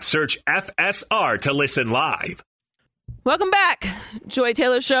iHeartRadio app, search FSR to listen live. Welcome back. Joy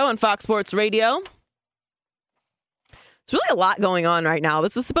Taylor Show on Fox Sports Radio. There's really a lot going on right now.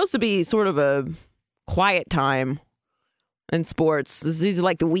 This is supposed to be sort of a quiet time in sports. These are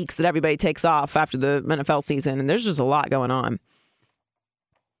like the weeks that everybody takes off after the NFL season, and there's just a lot going on.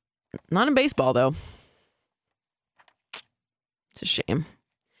 Not in baseball, though. It's a shame.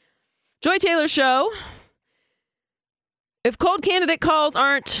 Joy Taylor Show. If cold candidate calls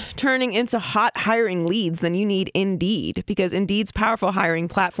aren't turning into hot hiring leads, then you need Indeed, because Indeed's powerful hiring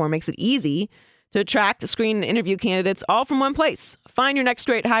platform makes it easy to attract, screen, and interview candidates all from one place. Find your next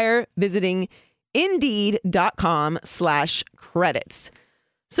great hire visiting Indeed.com/credits.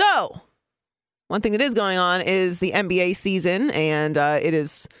 So, one thing that is going on is the NBA season, and it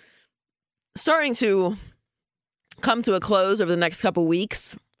is starting to come to a close over the next couple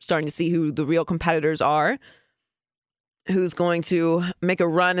weeks. Starting to see who the real competitors are, who's going to make a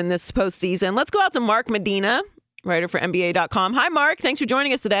run in this postseason. Let's go out to Mark Medina, writer for NBA.com. Hi, Mark. Thanks for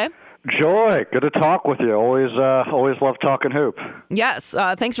joining us today. Joy, good to talk with you. Always love talking hoop. Yes,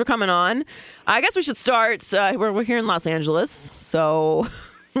 thanks for coming on. I guess we should start. We're here in Los Angeles, so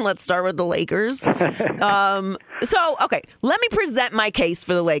let's start with the Lakers. Okay, let me present my case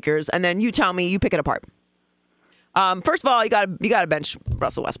for the Lakers, and then you tell me, you pick it apart. First of all, you got to bench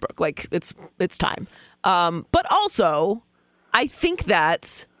Russell Westbrook. Like it's time. But also, I think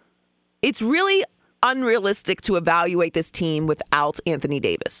that it's really unrealistic to evaluate this team without Anthony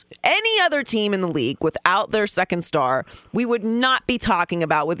Davis. Any other team in the league without their second star, we would not be talking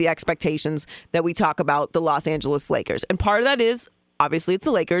about with the expectations that we talk about the Los Angeles Lakers. And part of that is, obviously, it's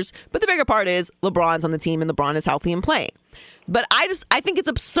the Lakers, but the bigger part is LeBron's on the team and LeBron is healthy and playing. But I think it's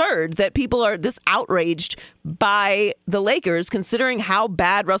absurd that people are this outraged by the Lakers, considering how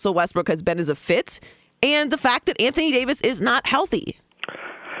bad Russell Westbrook has been as a fit and the fact that Anthony Davis is not healthy.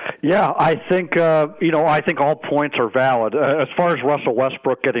 Yeah, I think I think all points are valid. As far as Russell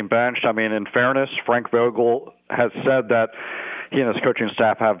Westbrook getting benched, I mean, in fairness, Frank Vogel has said that he and his coaching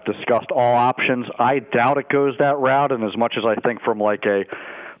staff have discussed all options. I doubt it goes that route, and as much as I think from like a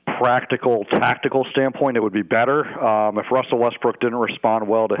practical, tactical standpoint, it would be better. If Russell Westbrook didn't respond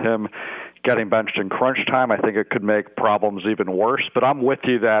well to him getting benched in crunch time, I think it could make problems even worse. But I'm with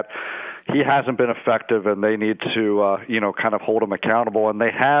you that he hasn't been effective, and they need to, kind of hold him accountable. And they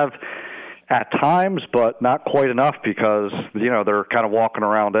have at times, but not quite enough because, they're kind of walking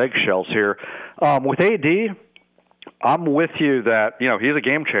around eggshells here. With AD, I'm with you that, he's a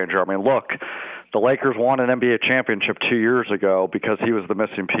game changer. I mean, look, the Lakers won an NBA championship 2 years ago because he was the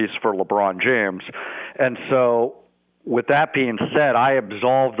missing piece for LeBron James. And so with that being said, I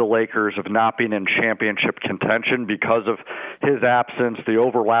absolve the Lakers of not being in championship contention because of his absence, the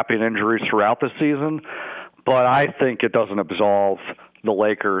overlapping injuries throughout the season. But I think it doesn't absolve the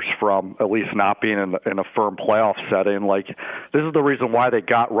Lakers from at least not being in a firm playoff setting. Like, this is the reason why they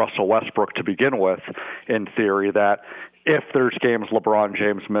got Russell Westbrook to begin with, in theory, that if there's games LeBron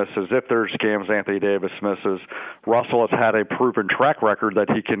James misses, if there's games Anthony Davis misses, Russell has had a proven track record that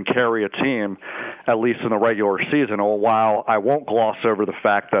he can carry a team, at least in the regular season. While I won't gloss over the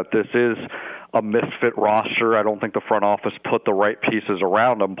fact that this is a misfit roster, I don't think the front office put the right pieces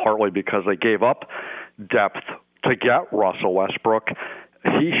around him, partly because they gave up depth to get Russell Westbrook.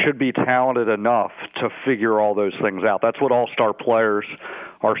 He should be talented enough to figure all those things out. That's what all-star players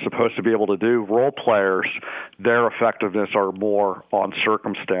are supposed to be able to do. Role players, their effectiveness are more on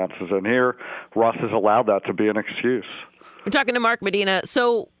circumstances. And here, Russ has allowed that to be an excuse. We're talking to Mark Medina.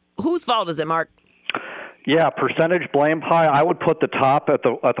 So whose fault is it, Mark? Yeah, percentage blame pie. I would put the top at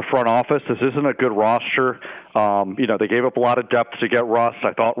the front office. This isn't a good roster. They gave up a lot of depth to get Russ.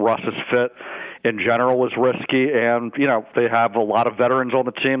 I thought Russ's fit in general was risky, and they have a lot of veterans on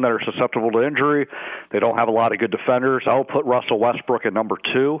the team that are susceptible to injury. They don't have a lot of good defenders. I will put Russell Westbrook at number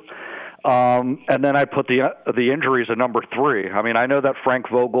 2. And then I put the injuries at number 3. I mean, I know that Frank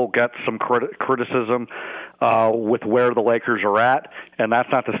Vogel gets some criticism with where the Lakers are at, and that's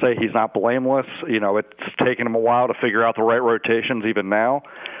not to say he's not blameless. It's taken him a while to figure out the right rotations even now.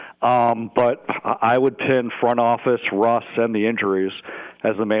 But I would pin front office, Russ, and the injuries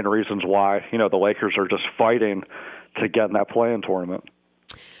as the main reasons why, the Lakers are just fighting to get in that play-in tournament.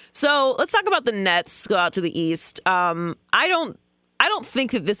 So let's talk about the Nets. Go out to the East. I I don't think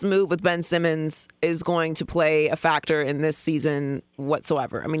that this move with Ben Simmons is going to play a factor in this season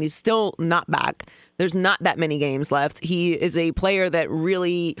whatsoever. I mean, he's still not back. There's not that many games left. He is a player that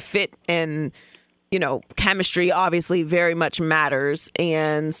really fit, and, chemistry obviously very much matters.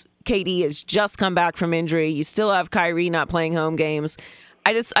 And KD has just come back from injury. You still have Kyrie not playing home games.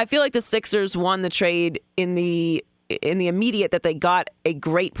 I feel like the Sixers won the trade in the immediate that they got a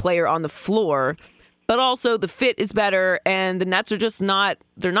great player on the floor, but also the fit is better, and the Nets are just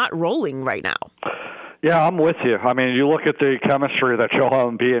they're not rolling right now. Yeah, I'm with you. I mean, you look at the chemistry that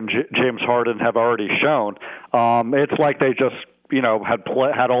Joel Embiid and James Harden have already shown. It's like they just,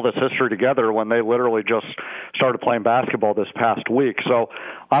 had all this history together when they literally just started playing basketball this past week. So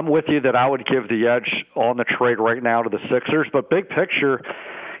I'm with you that I would give the edge on the trade right now to the Sixers. But big picture,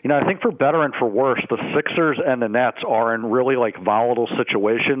 I think for better and for worse, the Sixers and the Nets are in really volatile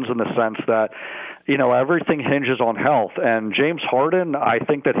situations in the sense that, everything hinges on health. And James Harden, I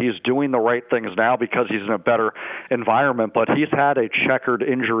think that he's doing the right things now because he's in a better environment, but he's had a checkered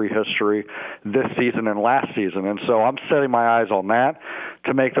injury history this season and last season. And so I'm setting my eyes on that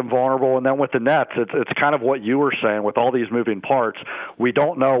to make them vulnerable. And then with the Nets, it's kind of what you were saying with all these moving parts. We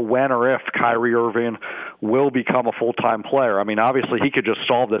don't know when or if Kyrie Irving will become a full-time player. I mean, obviously he could just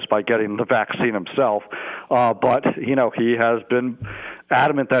solve this by getting the vaccine himself. But, he has been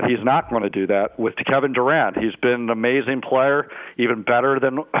adamant that he's not going to do that. With Kevin Durant, he's been an amazing player, even better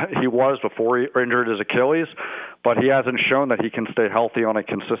than he was before he injured his Achilles, but he hasn't shown that he can stay healthy on a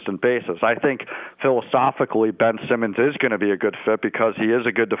consistent basis. I think philosophically Ben Simmons is going to be a good fit because he is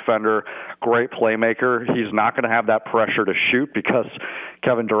a good defender, great playmaker. He's not going to have that pressure to shoot because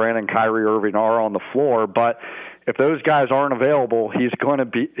Kevin Durant and Kyrie Irving are on the floor, but if those guys aren't available, he's going to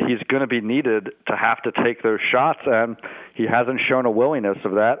be needed to have to take those shots, and he hasn't shown a willingness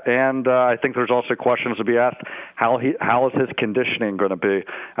of that. And I think there's also questions to be asked: how is his conditioning going to be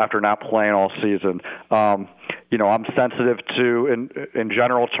after not playing all season? I'm sensitive to, in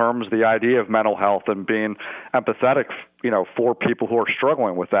general terms, the idea of mental health and being empathetic, for people who are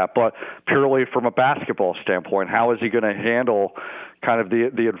struggling with that. But purely from a basketball standpoint, how is he going to handle kind of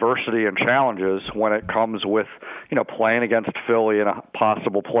the adversity and challenges when it comes with, playing against Philly in a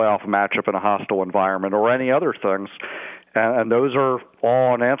possible playoff matchup in a hostile environment or any other things? And those are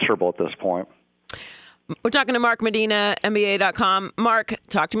all unanswerable at this point. We're talking to Mark Medina, NBA.com. Mark,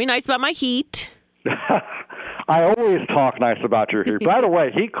 talk to me nice about my Heat. I always talk nice about your Heat. By the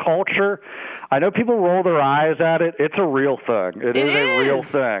way, Heat culture, I know people roll their eyes at it. It's a real thing. It is a real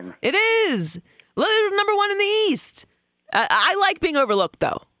thing. It is. Number one in the East. I like being overlooked,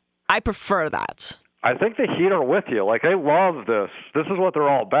 though. I prefer that. I think the Heat are with you. They love this. This is what they're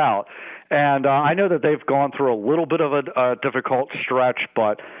all about. And I know that they've gone through a little bit of a difficult stretch,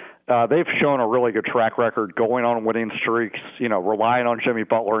 but they've shown a really good track record going on winning streaks, relying on Jimmy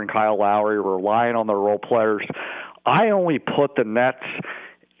Butler and Kyle Lowry, relying on their role players. I only put the Nets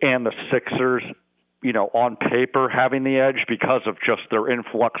and the Sixers, on paper having the edge because of just their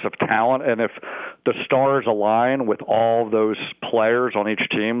influx of talent. And if the stars align with all those players on each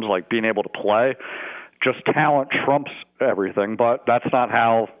team, being able to play, just talent trumps everything. But that's not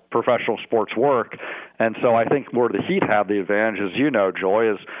how professional sports work. And so I think where the Heat have the advantage, as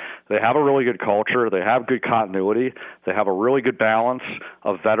Joy, is they have a really good culture. They have good continuity. They have a really good balance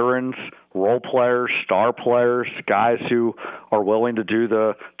of veterans, role players, star players, guys who are willing to do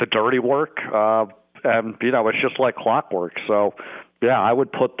the dirty work. And, it's just like clockwork. So, yeah, I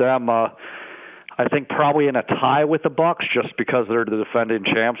would put them, I think, probably in a tie with the Bucks just because they're the defending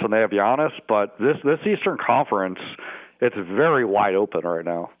champs and they have Giannis. But this Eastern Conference, it's very wide open right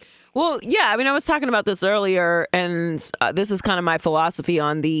now. Well, yeah, I was talking about this earlier, and this is kind of my philosophy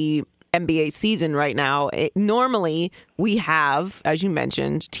on the NBA season right now. Normally, we have, as you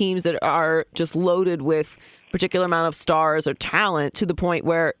mentioned, teams that are just loaded with particular amount of stars or talent to the point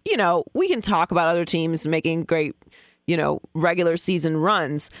where, we can talk about other teams making great, regular season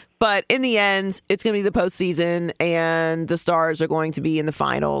runs. But in the end, it's going to be the postseason and the stars are going to be in the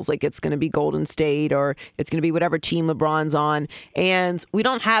finals. It's going to be Golden State or it's going to be whatever team LeBron's on. And we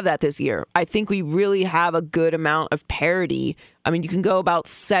don't have that this year. I think we really have a good amount of parity. You can go about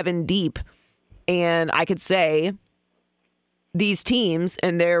 7 deep and I could say these teams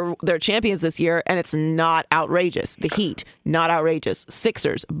and they're champions this year, and it's not outrageous. The Heat, not outrageous.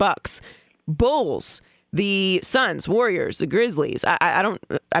 Sixers, Bucks, Bulls, the Suns, Warriors, the Grizzlies.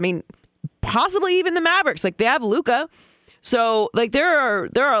 Possibly even the Mavericks. They have Luka. So there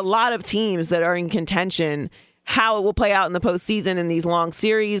are a lot of teams that are in contention. How it will play out in the postseason in these long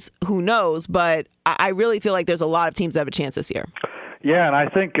series, who knows? But I really feel like there's a lot of teams that have a chance this year. Yeah, and I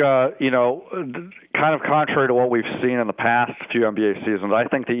think, kind of contrary to what we've seen in the past few NBA seasons, I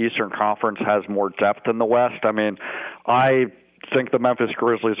think the Eastern Conference has more depth than the West. I mean, I think the Memphis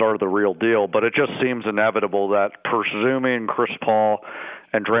Grizzlies are the real deal, but it just seems inevitable that presuming Chris Paul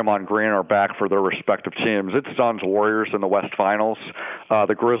and Draymond Green are back for their respective teams, it's Suns-Warriors in the West Finals.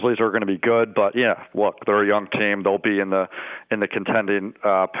 The Grizzlies are going to be good, but yeah, look, they're a young team. They'll be in the contending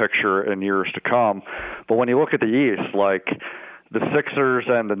picture in years to come. But when you look at the East, like the Sixers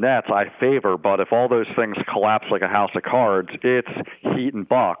and the Nets, I favor. But if all those things collapse like a house of cards, it's Heat and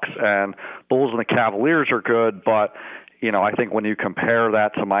Bucks, and Bulls and the Cavaliers are good, but I think when you compare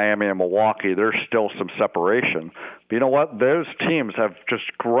that to Miami and Milwaukee, there's still some separation. But you know what? Those teams have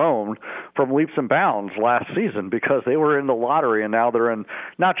just grown from leaps and bounds last season because they were in the lottery, and now they're in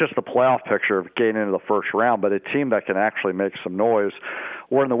not just the playoff picture of getting into the first round, but a team that can actually make some noise.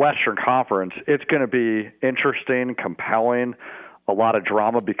 Or in the Western Conference, it's going to be interesting, compelling, a lot of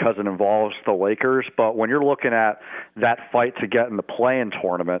drama because it involves the Lakers. But when you're looking at that fight to get in the play-in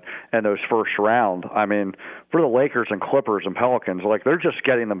tournament and those first round, I mean, for the Lakers and Clippers and Pelicans, like they're just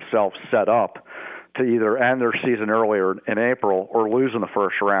getting themselves set up to either end their season earlier in April or lose in the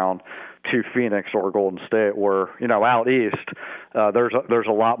first round to Phoenix or Golden State, where, out east, there's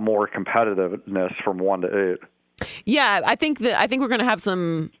a lot more competitiveness from 1 to 8. Yeah, I think we're going to have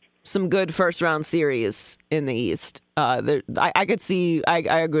some good first round series in the East. I could see.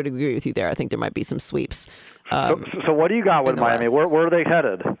 I would agree with you there. I think there might be some sweeps. So what do you got with Miami? Where are they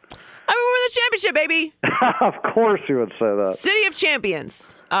headed? I mean, we're the championship, baby. Of course you would say that. City of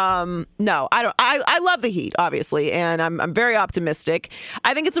champions. No, I don't. I love the Heat, obviously, and I'm very optimistic.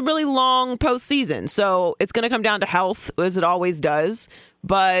 I think it's a really long postseason, so it's going to come down to health, as it always does.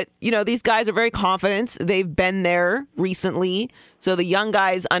 But, these guys are very confident. They've been there recently. So the young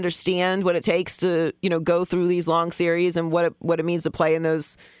guys understand what it takes to, go through these long series and what it means to play in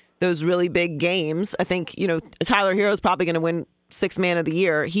those really big games. I think, Tyler Hero's probably going to win Sixth Man of the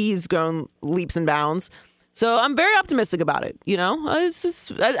Year. He's grown leaps and bounds. So I'm very optimistic about it. It's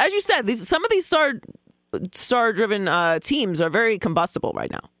just, as you said, some of these star-driven teams are very combustible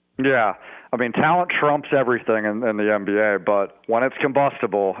right now. Yeah. I mean, talent trumps everything in the NBA, but when it's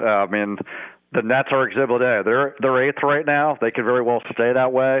combustible, the Nets are Exhibit A. They're eighth right now. They could very well stay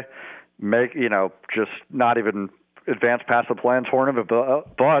that way, just not even advance past the play-in tournament.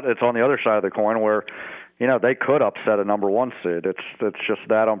 But it's on the other side of the coin where, they could upset a number 1 seed. It's just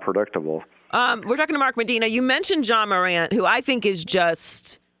that unpredictable. We're talking to Mark Medina. You mentioned John Morant, who I think is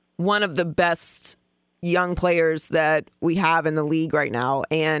just one of the best young players that we have in the league right now.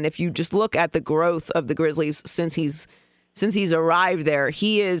 And if you just look at the growth of the Grizzlies since he's arrived there,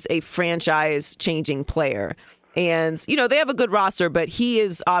 he is a franchise-changing player. And, they have a good roster, but he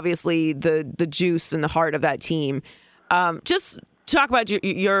is obviously the juice and the heart of that team. Just talk about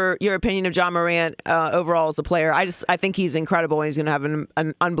your opinion of John Morant overall as a player. I think he's incredible, and he's going to have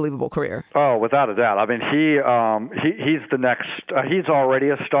an unbelievable career. Oh, without a doubt. I mean, he's the next. He's already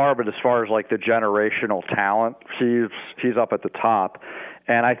a star, but as far as like the generational talent, he's up at the top.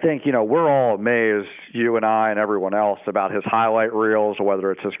 And I think, we're all amazed, you and I and everyone else, about his highlight reels,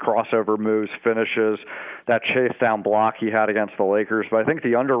 whether it's his crossover moves, finishes, that chase down block he had against the Lakers. But I think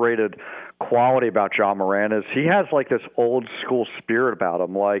the underrated quality about John Morant is he has like this old school spirit about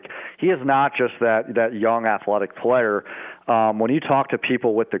him. Like, he is not just that young athletic player. When you talk to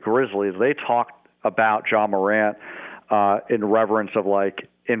people with the Grizzlies, they talk about John Morant in reverence of like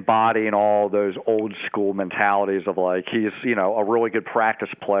embodying all those old school mentalities of like he's a really good practice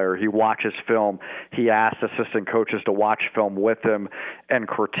player. He watches film. He asks assistant coaches to watch film with him and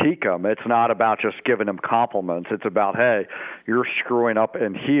critique him. It's not about just giving him compliments. It's about, hey, you're screwing up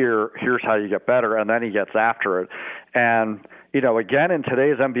in here. Here's how you get better. And then he gets after it. And again, in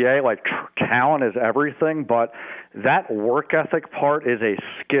today's NBA, like talent is everything, but that work ethic part is a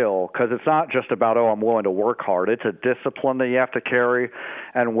skill because it's not just about, I'm willing to work hard. It's a discipline that you have to carry.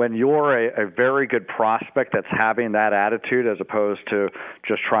 And when you're a very good prospect that's having that attitude as opposed to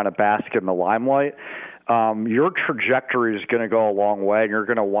just trying to bask in the limelight, your trajectory is going to go a long way, and you're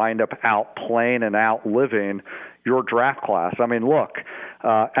going to wind up outplaying and outliving your draft class. I mean, look,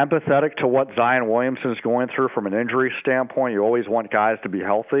 empathetic to what Zion Williamson is going through from an injury standpoint. You always want guys to be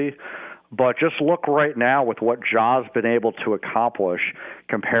healthy. But just look right now with what Ja's been able to accomplish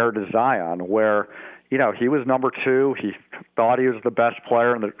compared to Zion, where, he was number 2. He thought he was the best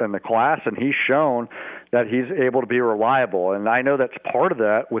player in the class, and he's shown that he's able to be reliable. And I know that's part of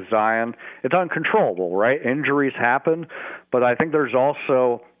that with Zion. It's uncontrollable, right? Injuries happen, but I think there's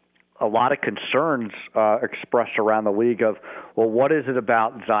also a lot of concerns expressed around the league of, well, what is it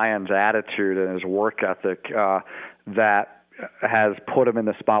about Zion's attitude and his work ethic that has put him in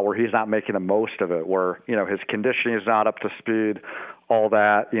the spot where he's not making the most of it, where, his conditioning is not up to speed, all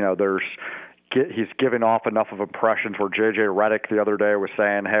that. He's giving off enough of impressions where J.J. Redick the other day was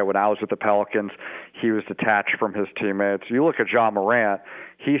saying, hey, when I was with the Pelicans, he was detached from his teammates. You look at John Morant,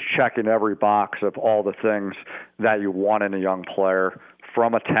 he's checking every box of all the things that you want in a young player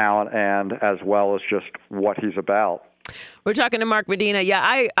from a talent and as well as just what he's about. We're talking to Mark Medina. Yeah,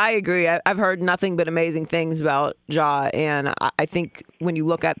 I agree. I've heard nothing but amazing things about Ja, and I think when you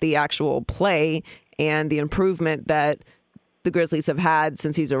look at the actual play and the improvement that the Grizzlies have had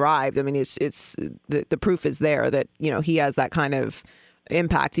since he's arrived, I mean, it's the proof is there that he has that kind of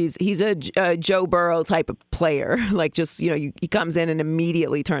impact. He's a Joe Burrow type of player. Like, just he comes in and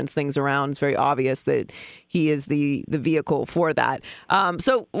immediately turns things around. It's very obvious that he is the vehicle for that.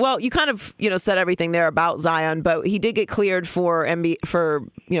 So, well, you kind of said everything there about Zion, but he did get cleared for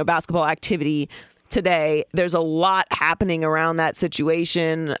basketball activity today. There's a lot happening around that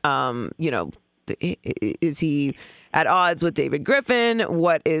situation. Is he at odds with David Griffin?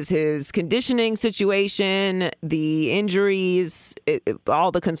 What is his conditioning situation? The injuries,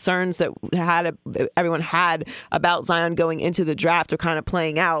 all the concerns that everyone had about Zion going into the draft are kind of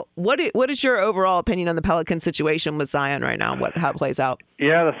playing out. What is your overall opinion on the Pelican situation with Zion right now? How it plays out?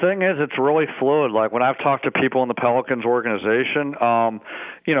 Yeah, the thing is, it's really fluid. Like, when I've talked to people in the Pelicans organization,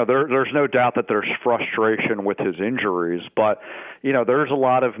 there's no doubt that there's frustration with his injuries, but there's a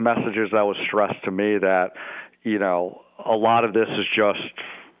lot of messages that was stressed to me that a lot of this is just,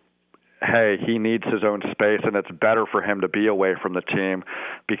 hey, he needs his own space, and it's better for him to be away from the team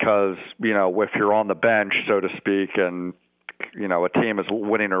because, if you're on the bench, so to speak, and, a team is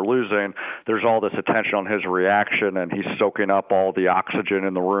winning or losing, there's all this attention on his reaction, and he's soaking up all the oxygen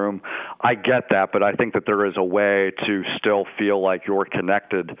in the room. I get that, but I think that there is a way to still feel like you're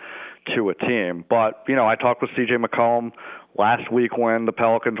connected to a team. But, I talked with C.J. McCollum last week when the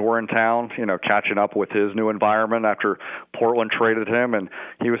Pelicans were in town, catching up with his new environment after Portland traded him. And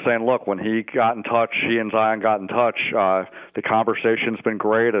he was saying, look, when he and Zion got in touch, the conversation's been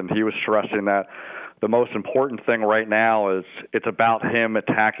great. And he was stressing that the most important thing right now is it's about him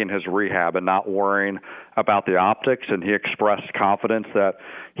attacking his rehab and not worrying about the optics. And he expressed confidence that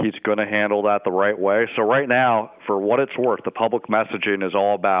he's going to handle that the right way. So right now, for what it's worth, the public messaging is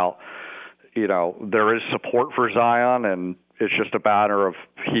all about, there is support for Zion, and it's just a matter of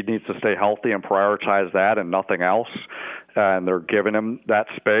he needs to stay healthy and prioritize that and nothing else. And they're giving him that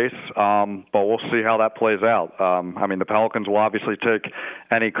space, but we'll see how that plays out. The Pelicans will obviously take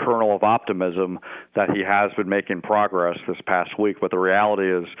any kernel of optimism that he has been making progress this past week, but the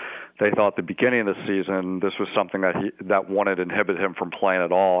reality is they thought at the beginning of the season this was something that wanted to inhibit him from playing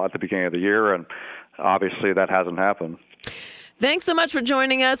at all at the beginning of the year, and obviously that hasn't happened. Thanks so much for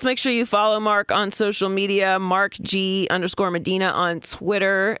joining us. Make sure you follow Mark on social media, MarkG_Medina on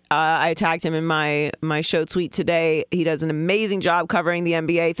Twitter. I tagged him in my show tweet today. He does an amazing job covering the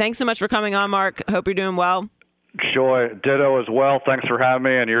NBA. Thanks so much for coming on, Mark. Hope you're doing well. Joy, ditto as well. Thanks for having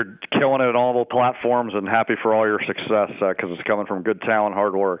me, and you're killing it on all the platforms, and happy for all your success because it's coming from good talent,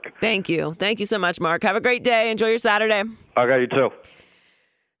 hard work. Thank you. Thank you so much, Mark. Have a great day. Enjoy your Saturday. Okay, you too.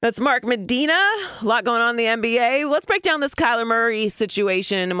 That's Mark Medina. A lot going on in the NBA. Let's break down this Kyler Murray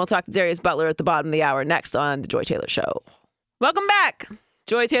situation, and we'll talk to Darius Butler at the bottom of the hour next on The Joy Taylor Show. Welcome back.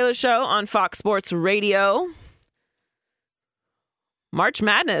 Joy Taylor Show on Fox Sports Radio. March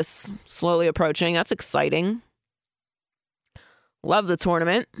Madness slowly approaching. That's exciting. Love the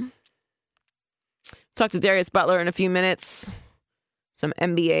tournament. Talk to Darius Butler in a few minutes. Some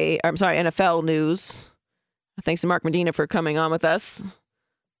NFL news. Thanks to Mark Medina for coming on with us.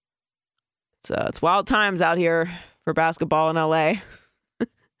 It's wild times out here for basketball in LA.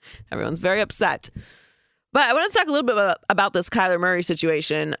 Everyone's very upset. But I want to talk a little bit about this Kyler Murray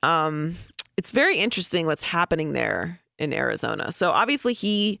situation. It's very interesting what's happening there in Arizona. So obviously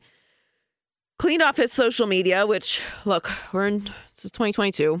he cleaned off his social media, which, look, this is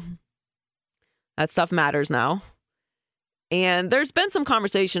 2022. That stuff matters now. And there's been some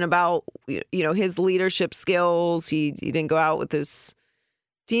conversation about, his leadership skills. He didn't go out with his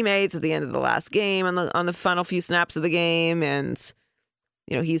teammates at the end of the last game on the final few snaps of the game, and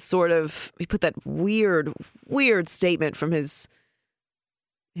he put that weird statement from his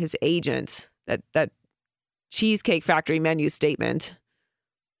agent, that Cheesecake Factory menu statement,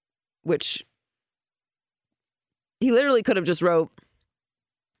 which he literally could have just wrote,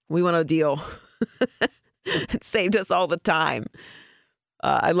 "We want a deal." It saved us all the time.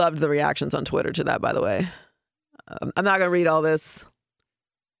 I loved the reactions on Twitter to that, by the way. I'm not going to read all this.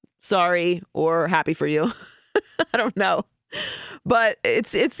 Sorry or happy for you. I don't know. But it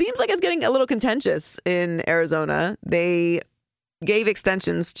seems like it's getting a little contentious in Arizona. They gave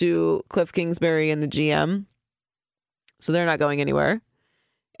extensions to Cliff Kingsbury and the GM, so they're not going anywhere.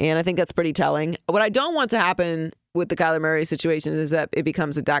 And I think that's pretty telling. What I don't want to happen with the Kyler Murray situation is that it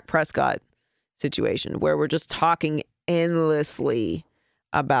becomes a Dak Prescott situation where we're just talking endlessly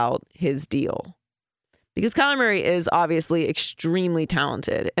about his deal. Because Kyler Murray is obviously extremely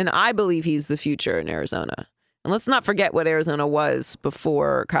talented, and I believe he's the future in Arizona. And let's not forget what Arizona was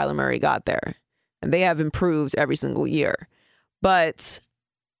before Kyler Murray got there. And they have improved every single year. But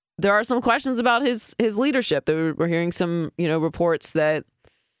there are some questions about his leadership. We're hearing some, reports that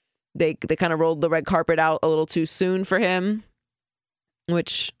they kind of rolled the red carpet out a little too soon for him,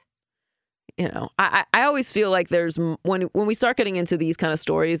 which, I always feel like there's, when we start getting into these kind of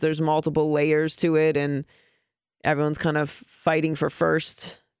stories, there's multiple layers to it, and everyone's kind of fighting for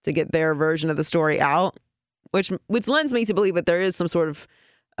first to get their version of the story out, which lends me to believe that there is some sort of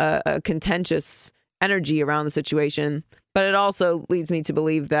a contentious energy around the situation. But it also leads me to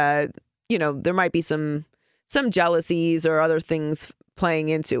believe that, there might be some jealousies or other things playing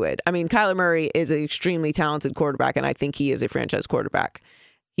into it. I mean, Kyler Murray is an extremely talented quarterback, and I think he is a franchise quarterback.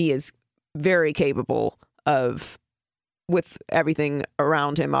 He is very capable of, with everything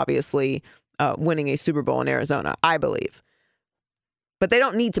around him, obviously, winning a Super Bowl in Arizona, I believe. But they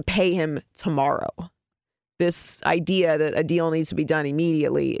don't need to pay him tomorrow. This idea that a deal needs to be done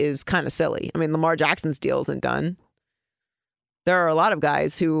immediately is kind of silly. I mean, Lamar Jackson's deal isn't done. There are a lot of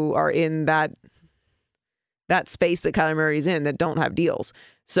guys who are in that space that Kyler Murray's in that don't have deals.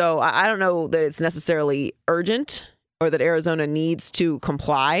 So I don't know that it's necessarily urgent or that Arizona needs to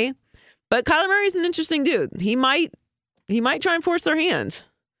comply. But Kyler Murray's an interesting dude. He might try and force their hand.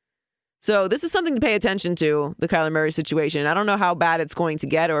 So this is something to pay attention to, the Kyler Murray situation. I don't know how bad it's going to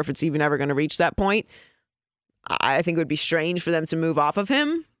get or if it's even ever going to reach that point. I think it would be strange for them to move off of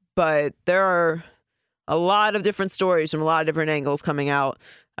him, but there are a lot of different stories from a lot of different angles coming out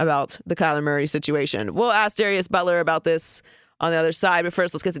about the Kyler Murray situation. We'll ask Darius Butler about this on the other side, but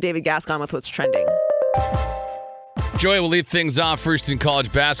first let's get to David Gascon with what's trending. Joey will lead things off first in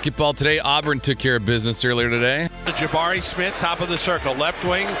college basketball today. Auburn took care of business earlier today. Jabari Smith, top of the circle. Left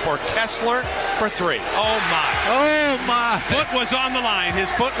wing for Kessler for three. Oh, my. Oh, my. Foot was on the line.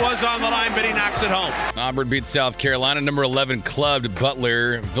 His foot was on the line, but he knocks it home. Auburn beat South Carolina. Number 11 clubbed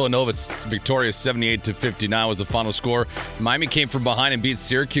Butler. Villanova's victorious 78-59 was the final score. Miami came from behind and beat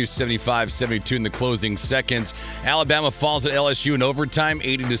Syracuse 75-72 in the closing seconds. Alabama falls at LSU in overtime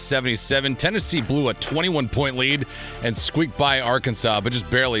 80-77. Tennessee blew a 21-point lead and squeaked by Arkansas, but just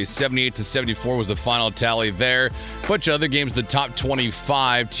barely. 78-74 was the final tally there. Bunch of other games, the top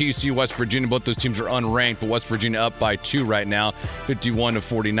 25. TCU, West Virginia, both those teams are unranked, but West Virginia up by 2 right now,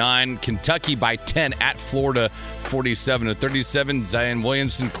 51-49. Kentucky by 10 at Florida, 47-37. Zion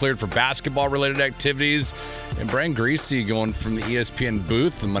Williamson cleared for basketball-related activities. And Brian Greasy going from the ESPN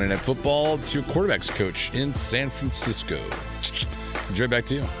booth, the Monday Night Football, to a quarterbacks coach in San Francisco. Enjoy, back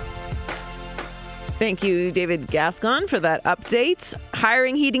to you. Thank you, David Gascon, for that update.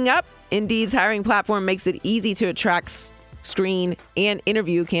 Hiring heating up. Indeed's hiring platform makes it easy to attract, screen, and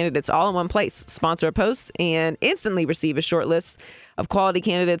interview candidates all in one place. Sponsor a post and instantly receive a short list of quality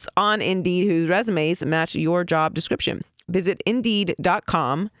candidates on Indeed whose resumes match your job description. Visit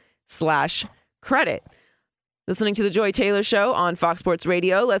Indeed.com/credit. Listening to The Joy Taylor Show on Fox Sports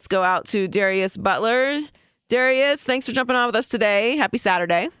Radio. Let's go out to Darius Butler. Darius, thanks for jumping on with us today. Happy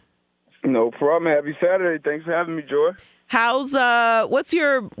Saturday. No problem. Happy Saturday. Thanks for having me, Joy. How's what's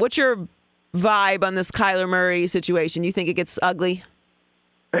your vibe on this Kyler Murray situation? You think it gets ugly?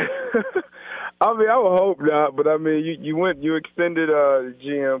 I mean, I would hope not, but I mean, you extended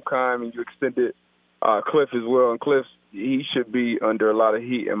GM Kime and you extended Cliff as well, and Cliff, he should be under a lot of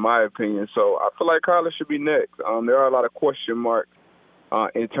heat in my opinion. So I feel like Kyler should be next. There are a lot of question marks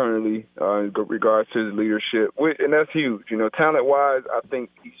internally in regards to his leadership, and that's huge. Talent-wise, I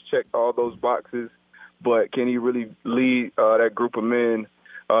think he's checked all those boxes, but can he really lead that group of men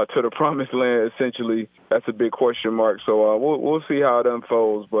to the promised land, essentially? That's a big question mark. So we'll see how it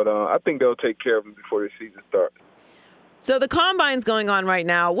unfolds, but I think they'll take care of him before the season starts. So the Combine's going on right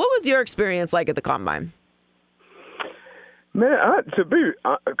now. What was your experience like at the Combine? Man, to be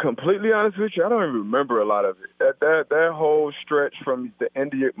completely honest with you, I don't even remember a lot of it. That whole stretch from the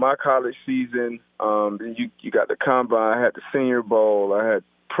end of my college season, you got the Combine, I had the Senior Bowl, I had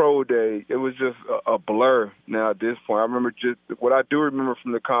Pro Day. It was just a blur now at this point. I remember what I do remember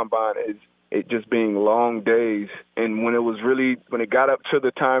from the Combine is it just being long days. And when it got up to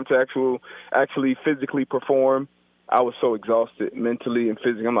the time to actually physically perform, I was so exhausted mentally and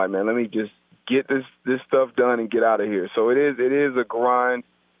physically. I'm like, man, let me just get this stuff done and get out of here. So it is a grind.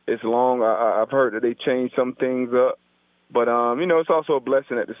 It's long. I've heard that they changed some things up, But, it's also a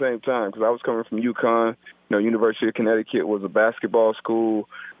blessing at the same time because I was coming from UConn. University of Connecticut was a basketball school.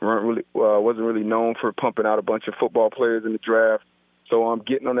 Wasn't really known for pumping out a bunch of football players in the draft. So I'm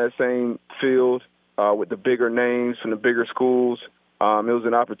getting on that same field with the bigger names from the bigger schools. It was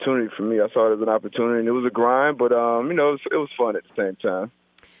an opportunity for me. I saw it as an opportunity, and it was a grind, but, it was fun at the same time.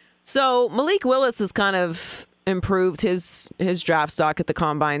 So Malik Willis has kind of improved his draft stock at the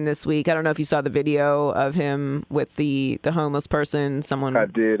combine this week. I don't know if you saw the video of him with the homeless person. Someone I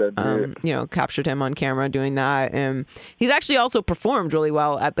did. Captured him on camera doing that, and he's actually also performed really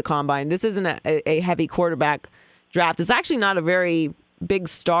well at the combine. This isn't a heavy quarterback draft. It's actually not a very big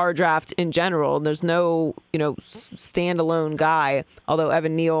star draft in general. There's no standalone guy. Although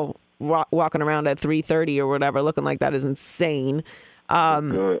Evan Neal walking around at 330 or whatever, looking like that is insane.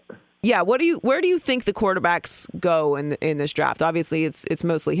 Yeah, where do you think the quarterbacks go in this draft? Obviously, it's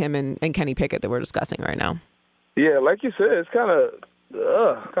mostly him and Kenny Pickett that we're discussing right now. Yeah, like you said, it's kind of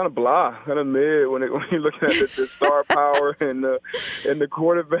blah, kind of mid when you're looking at the star power and the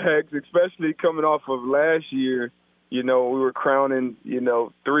quarterbacks, especially coming off of last year. We were crowning,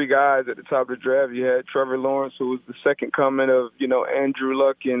 3 guys at the top of the draft. You had Trevor Lawrence, who was the second coming of, Andrew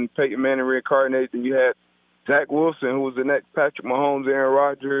Luck and Peyton Manning reincarnated. Then you had Zach Wilson, who was the next Patrick Mahomes, Aaron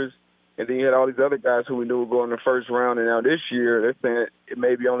Rodgers. And then you had all these other guys who we knew would go in the first round. And now this year, they're saying it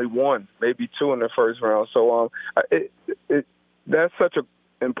may be only 1, maybe 2 in the first round. So that's such an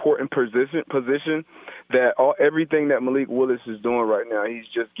important position that everything that Malik Willis is doing right now, he's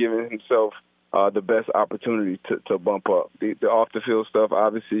just giving himself the best opportunity to bump up. The off-the-field stuff,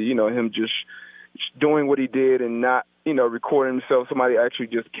 obviously, him just doing what he did and not, recording himself, somebody actually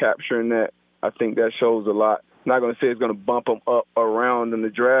just capturing that, I think that shows a lot. I'm not going to say it's going to bump him up around in the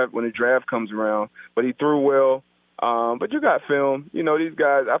draft when the draft comes around, but he threw well. But you got film. These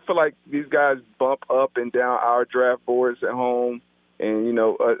guys, I feel like these guys bump up and down our draft boards at home and,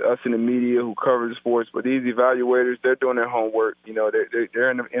 us in the media who cover the sports. But these evaluators, they're doing their homework.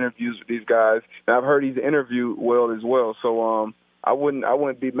 They're in the interviews with these guys. And I've heard he's interviewed well as well. So I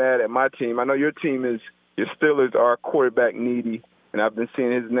wouldn't be mad at my team. I know your Steelers are quarterback needy. And I've been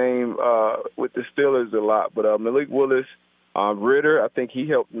seeing his name with the Steelers a lot. But Malik Willis, Ritter, I think he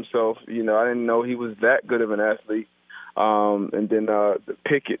helped himself. I didn't know he was that good of an athlete. And then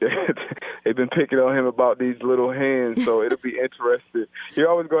Pickett, they've been picking on him about these little hands, so it'll be interesting. You're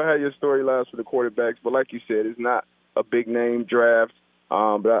always going to have your storylines for the quarterbacks, but like you said, it's not a big-name draft.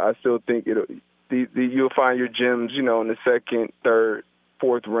 But I still think you'll find your gems, in the second, third,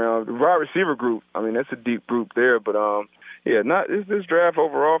 fourth round. The wide receiver group, that's a deep group there, but this draft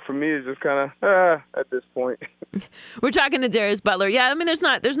overall for me is just kind of at this point. We're talking to Darius Butler. Yeah, there's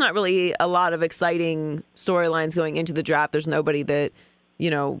not really a lot of exciting storylines going into the draft. There's nobody that,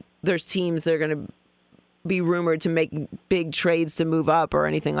 there's teams that are going to be rumored to make big trades to move up or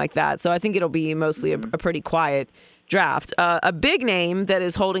anything like that. So I think it'll be mostly a pretty quiet draft. A big name that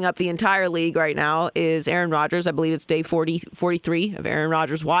is holding up the entire league right now is Aaron Rodgers. I believe it's day 43 of Aaron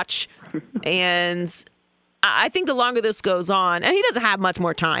Rodgers' watch. And I think the longer this goes on, and he doesn't have much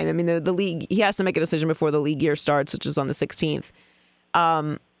more time. The league, he has to make a decision before the league year starts, which is on the 16th.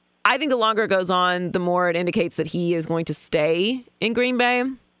 I think the longer it goes on, the more it indicates that he is going to stay in Green Bay.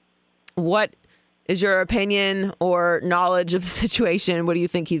 What is your opinion or knowledge of the situation? What do you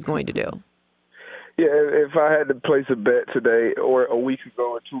think he's going to do? Yeah, if I had to place a bet today or a week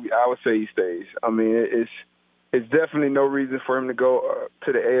ago or 2 weeks, I would say he stays. It's definitely no reason for him to go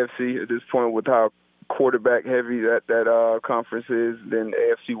to the AFC at this point with how quarterback heavy that conference is. Then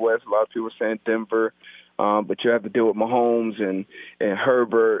AFC West, a lot of people are saying Denver, but you have to deal with Mahomes and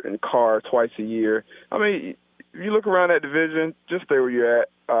Herbert and Carr twice a year. If you look around that division, just stay where you're at.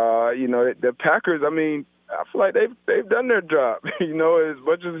 The Packers, I feel like they've done their job. As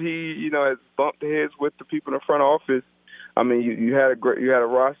much as he has bumped heads with the people in the front office. You had a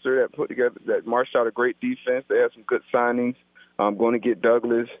roster that put together that marched out a great defense. They had some good signings. Going to get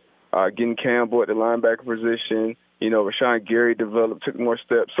Douglas. Getting Campbell at the linebacker position, Rashawn Gary took more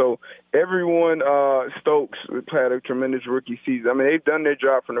steps. So everyone, Stokes had a tremendous rookie season. They've done their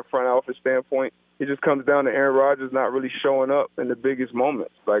job from the front office standpoint. It just comes down to Aaron Rodgers not really showing up in the biggest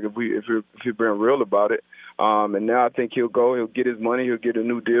moments. Like if you're being real about it, and now I think he'll get his money, he'll get a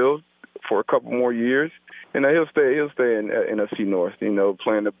new deal for a couple more years, and he'll stay in NFC North.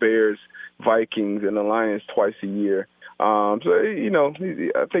 Playing the Bears, Vikings, and the Lions twice a year. I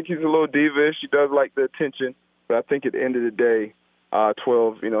think he's a little divish. He does like the attention, but I think at the end of the day,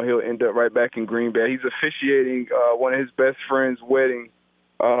 12, he'll end up right back in Green Bay. He's officiating one of his best friend's wedding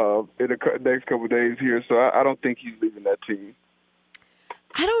in the next couple of days here, so I don't think he's leaving that team.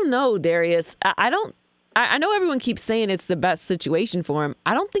 I don't know, Darius. I don't I know everyone keeps saying it's the best situation for him.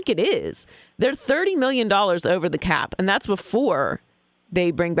 I don't think it is. They're $30 million over the cap, and that's before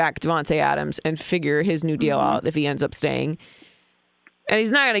they bring back Devontae Adams and figure his new deal out if he ends up staying. And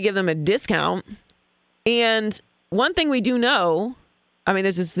he's not going to give them a discount. And one thing we do know, I mean,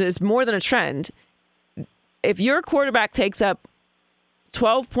 this is more than a trend. If your quarterback takes up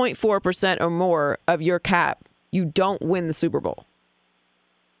 12.4% or more of your cap, you don't win the Super Bowl.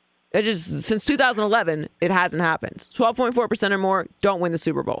 It just, since 2011, it hasn't happened. 12.4% or more, don't win the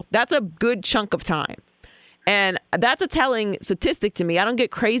Super Bowl. That's a good chunk of time. And that's a telling statistic to me. I don't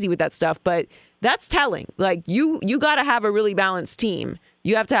get crazy with that stuff, but that's telling. Like, you got to have a really balanced team.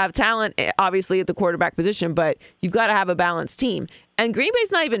 You have to have talent, obviously, at the quarterback position, but you've got to have a balanced team. And Green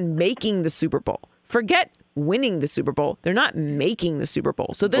Bay's not even making the Super Bowl. Forget winning the Super Bowl. They're not making the Super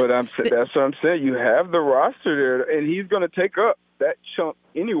Bowl. So that's what I'm saying. You have the roster there, and he's going to take up that chunk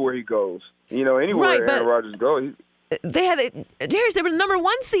anywhere he goes. Anywhere Aaron Rodgers goes. They had Darius. They were the number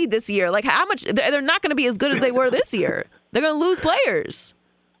 1 seed this year. Like, how much? They're not going to be as good as they were this year. They're going to lose players.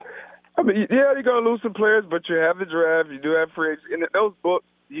 I mean, yeah, you're going to lose some players, but you have the draft. You do have free agents. And those books,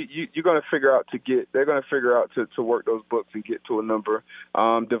 you're going to figure out they're going to figure out to work those books and get to a number.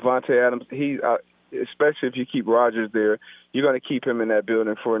 Devontae Adams, especially if you keep Rodgers there, you're going to keep him in that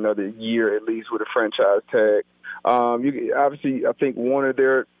building for another year at least with a franchise tag. Obviously, I think one of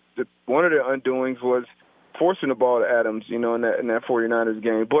their undoings was forcing the ball to Adams, in that 49ers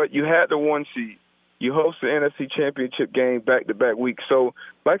game. But you had the 1 seed. You host the NFC Championship game back-to-back weeks. So,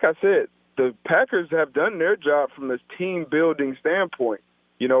 like I said, the Packers have done their job from a team-building standpoint.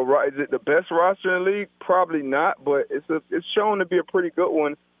 Is it the best roster in the league? Probably not, but it's shown to be a pretty good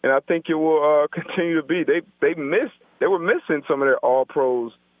one, and I think it will continue to be. They were missing some of their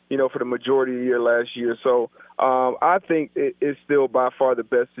all-pros, for the majority of the year last year. So I think it's still by far the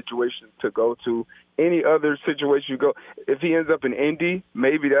best situation to go to. Any other situation you go, if he ends up in Indy,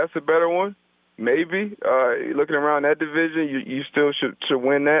 maybe that's a better one. Maybe. Looking around that division, you still should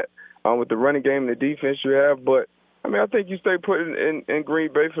win that with the running game and the defense you have. But, I mean, I think you stay put in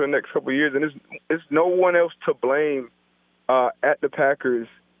Green Bay for the next couple of years, and it's no one else to blame at the Packers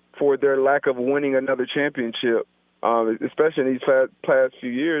for their lack of winning another championship, especially in these past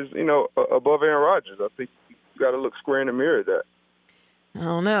few years, above Aaron Rodgers. I think you got to look square in the mirror at that. I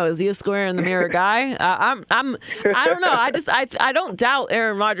don't know. Is he a square in the mirror guy? I don't know. I don't doubt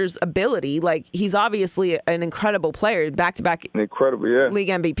Aaron Rodgers' ability. Like, he's obviously an incredible player, back-to-back incredible, yeah, league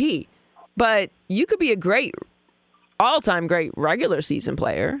MVP. But you could be a great, all-time great regular season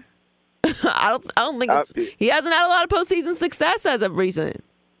player. I don't think he hasn't had a lot of postseason success as of recent.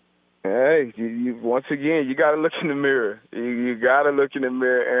 Hey, you once again, you got to look in the mirror. You got to look in the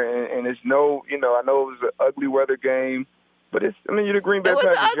mirror, and it's no, I know it was an ugly weather game. But you're the Green Bay Packers. It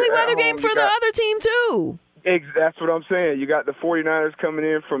was an ugly weather game for the other team, too. That's what I'm saying. You got the 49ers coming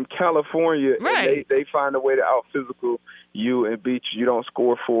in from California, right? And they find a way to out-physical you and beat you. You don't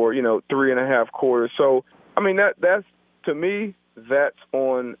score for, 3.5 quarters. So, that's, to me, that's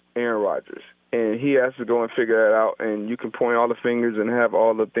on Aaron Rodgers. And he has to go and figure that out. And you can point all the fingers and have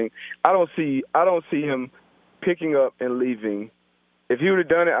all the things. I don't see him picking up and leaving. If he would have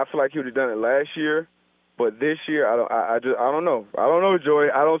done it, I feel like he would have done it last year. But this year, I don't know. I don't know, Joy.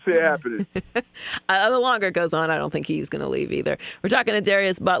 I don't see it happening. The longer it goes on, I don't think he's going to leave either. We're talking to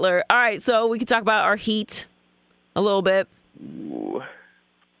Darius Butler. All right, so we can talk about our Heat a little bit. Ooh.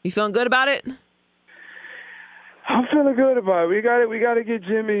 You feeling good about it? I'm feeling good about it. We got to get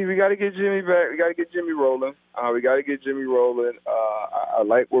Jimmy. We got to get Jimmy back. We got to get Jimmy rolling. I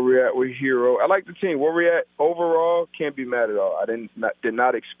like where we're at with Hero. I like the team. Where we're at overall, can't be mad at all. I did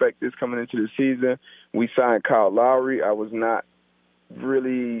not expect this coming into the season. We signed Kyle Lowry. I was not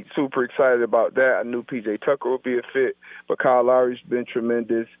really super excited about that. I knew P.J. Tucker would be a fit, but Kyle Lowry's been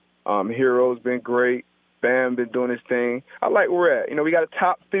tremendous. Hero's been great. Bam been doing his thing. I like where we're at. We got a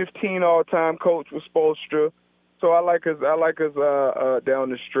top 15 all-time coach with Spoelstra. So I like us down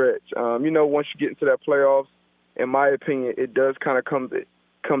the stretch. Once you get into that playoffs, in my opinion, it does kind of come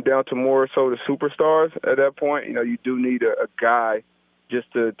down to more so the superstars at that point. You do need a guy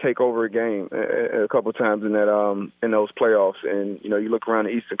just to take over a game a couple times in those playoffs. And, you look around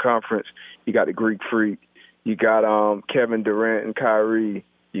the Eastern Conference, you got the Greek Freak. You got Kevin Durant and Kyrie.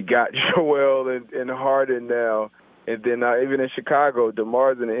 You got Joel and Harden now. And then even in Chicago,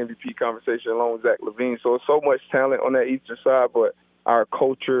 DeMar's in the MVP conversation along with Zach LaVine. So it's so much talent on that Eastern side, but our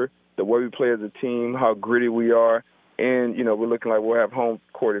culture, the way we play as a team, how gritty we are, and, we're looking like we'll have home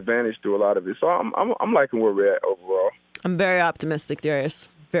court advantage through a lot of it. So I'm liking where we're at overall. I'm very optimistic, Darius.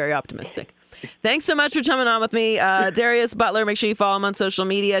 Very optimistic. Thanks so much for coming on with me. Darius Butler, make sure you follow him on social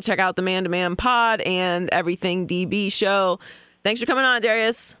media. Check out the Man to Man Pod and Everything DB show. Thanks for coming on,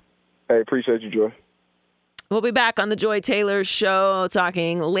 Darius. Hey, appreciate you, Joy. We'll be back on the Joy Taylor Show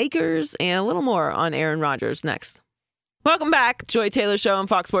talking Lakers and a little more on Aaron Rodgers next. Welcome back. Joy Taylor Show on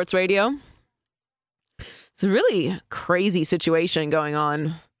Fox Sports Radio. It's a really crazy situation going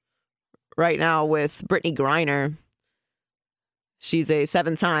on right now with Brittany Griner. She's a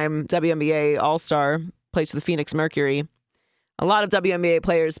 7-time WNBA All-Star, plays for the Phoenix Mercury. A lot of WNBA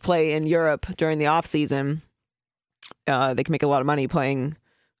players play in Europe during the off-season. They can make a lot of money playing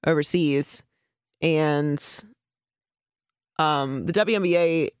overseas. And the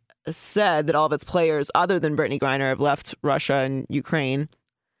WNBA said that all of its players, other than Brittany Griner, have left Russia and Ukraine.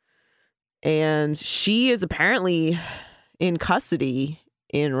 And she is apparently in custody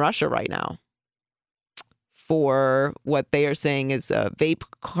in Russia right now for what they are saying is vape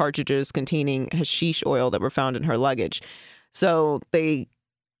cartridges containing hashish oil that were found in her luggage. So they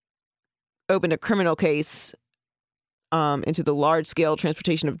opened a criminal case into the large-scale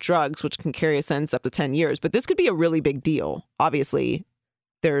transportation of drugs, which can carry a sentence up to 10 years. But this could be a really big deal. Obviously,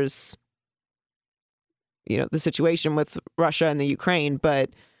 there's, the situation with Russia and the Ukraine, but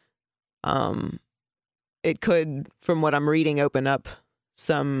it could, from what I'm reading, open up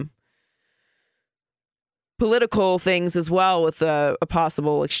some political things as well with a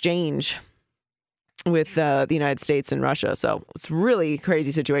possible exchange with the United States and Russia. So it's a really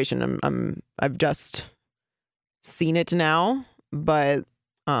crazy situation. I've just seen it now, but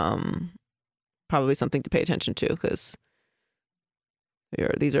probably something to pay attention to because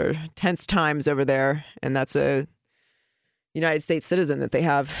these are tense times over there, and that's a United States citizen that they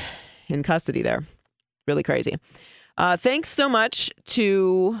have in custody there. Really crazy. Thanks so much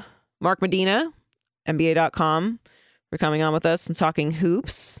to Mark Medina, NBA.com, for coming on with us and talking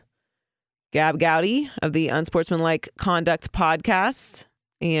hoops. Gab Gowdy of the Unsportsmanlike Conduct podcast,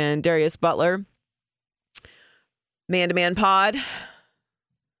 and Darius Butler, Man to Man Pod,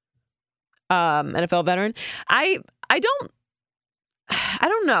 NFL veteran. I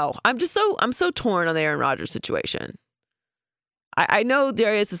don't know. I'm so torn on the Aaron Rodgers situation. I know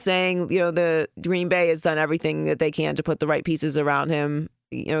Darius is saying, the Green Bay has done everything that they can to put the right pieces around him.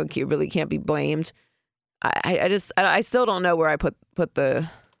 He really can't be blamed. I still don't know where I put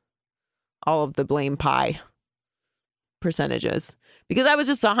all of the blame pie percentages, because I was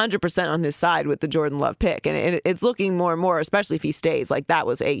just 100% on his side with the Jordan Love pick. And it's looking more and more, especially if he stays, like that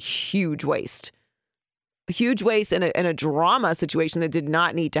was a huge waste. A huge waste and a drama situation that did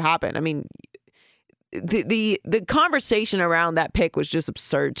not need to happen. I mean, the conversation around that pick was just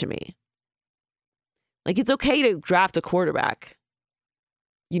absurd to me. Like, it's okay to draft a quarterback.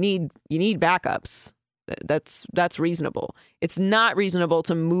 You need backups. That's reasonable. It's not reasonable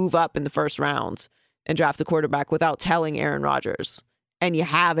to move up in the first round and draft a quarterback without telling Aaron Rodgers. And you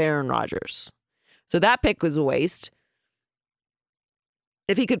have Aaron Rodgers. So that pick was a waste.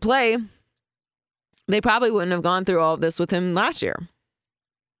 If he could play, they probably wouldn't have gone through all of this with him last year.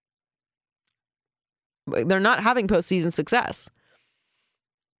 They're not having postseason success.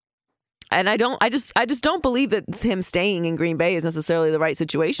 And I just don't believe that him staying in Green Bay is necessarily the right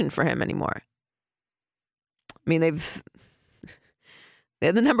situation for him anymore. I mean, they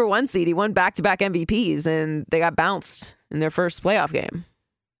had the number 1 seed. He won back-to-back MVPs, and they got bounced in their first playoff game,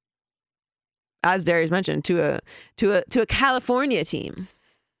 as Darius mentioned, to a California team.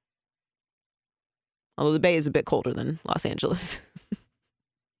 Although the Bay is a bit colder than Los Angeles,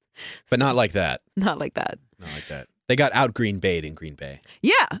 but not like that. Not like that. Not like that. They got out Green Bay'd in Green Bay.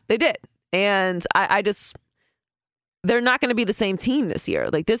 Yeah, they did, and they're not going to be the same team this year.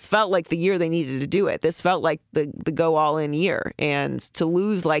 Like, this felt like the year they needed to do it. This felt like the go all in year. And to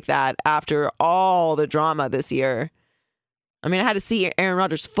lose like that after all the drama this year, I mean, I had to see Aaron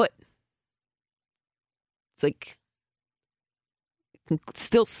Rodgers' foot. It's like, you can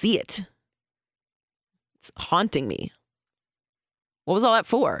still see it. It's haunting me. What was all that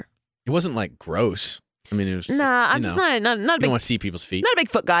for? It wasn't like gross. I mean, it was. I'm just not a you big. don't want to see people's feet. Not a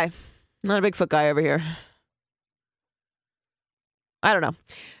big foot guy. Not a big foot guy over here. I don't know.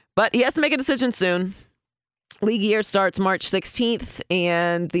 But he has to make a decision soon. League year starts March 16th,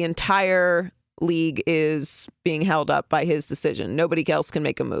 and the entire league is being held up by his decision. Nobody else can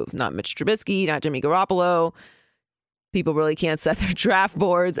make a move. Not Mitch Trubisky, not Jimmy Garoppolo. People really can't set their draft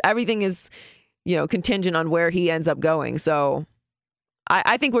boards. Everything is, contingent on where he ends up going. So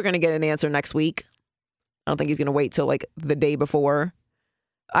I think we're going to get an answer next week. I don't think he's going to wait till like the day before.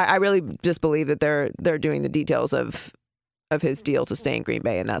 I really just believe that they're doing the details of his deal to stay in Green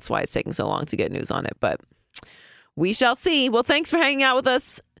Bay, and that's why it's taking so long to get news on it. But we shall see. Well, thanks for hanging out with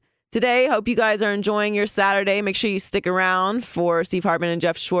us today. Hope you guys are enjoying your Saturday. Make sure you stick around for Steve Hartman and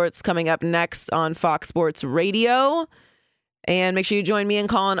Jeff Schwartz coming up next on Fox Sports Radio. And make sure you join me and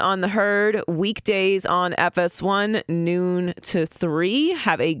Colin on The Herd weekdays on FS1, noon to 3.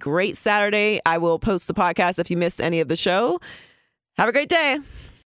 Have a great Saturday. I will post the podcast if you missed any of the show. Have a great day.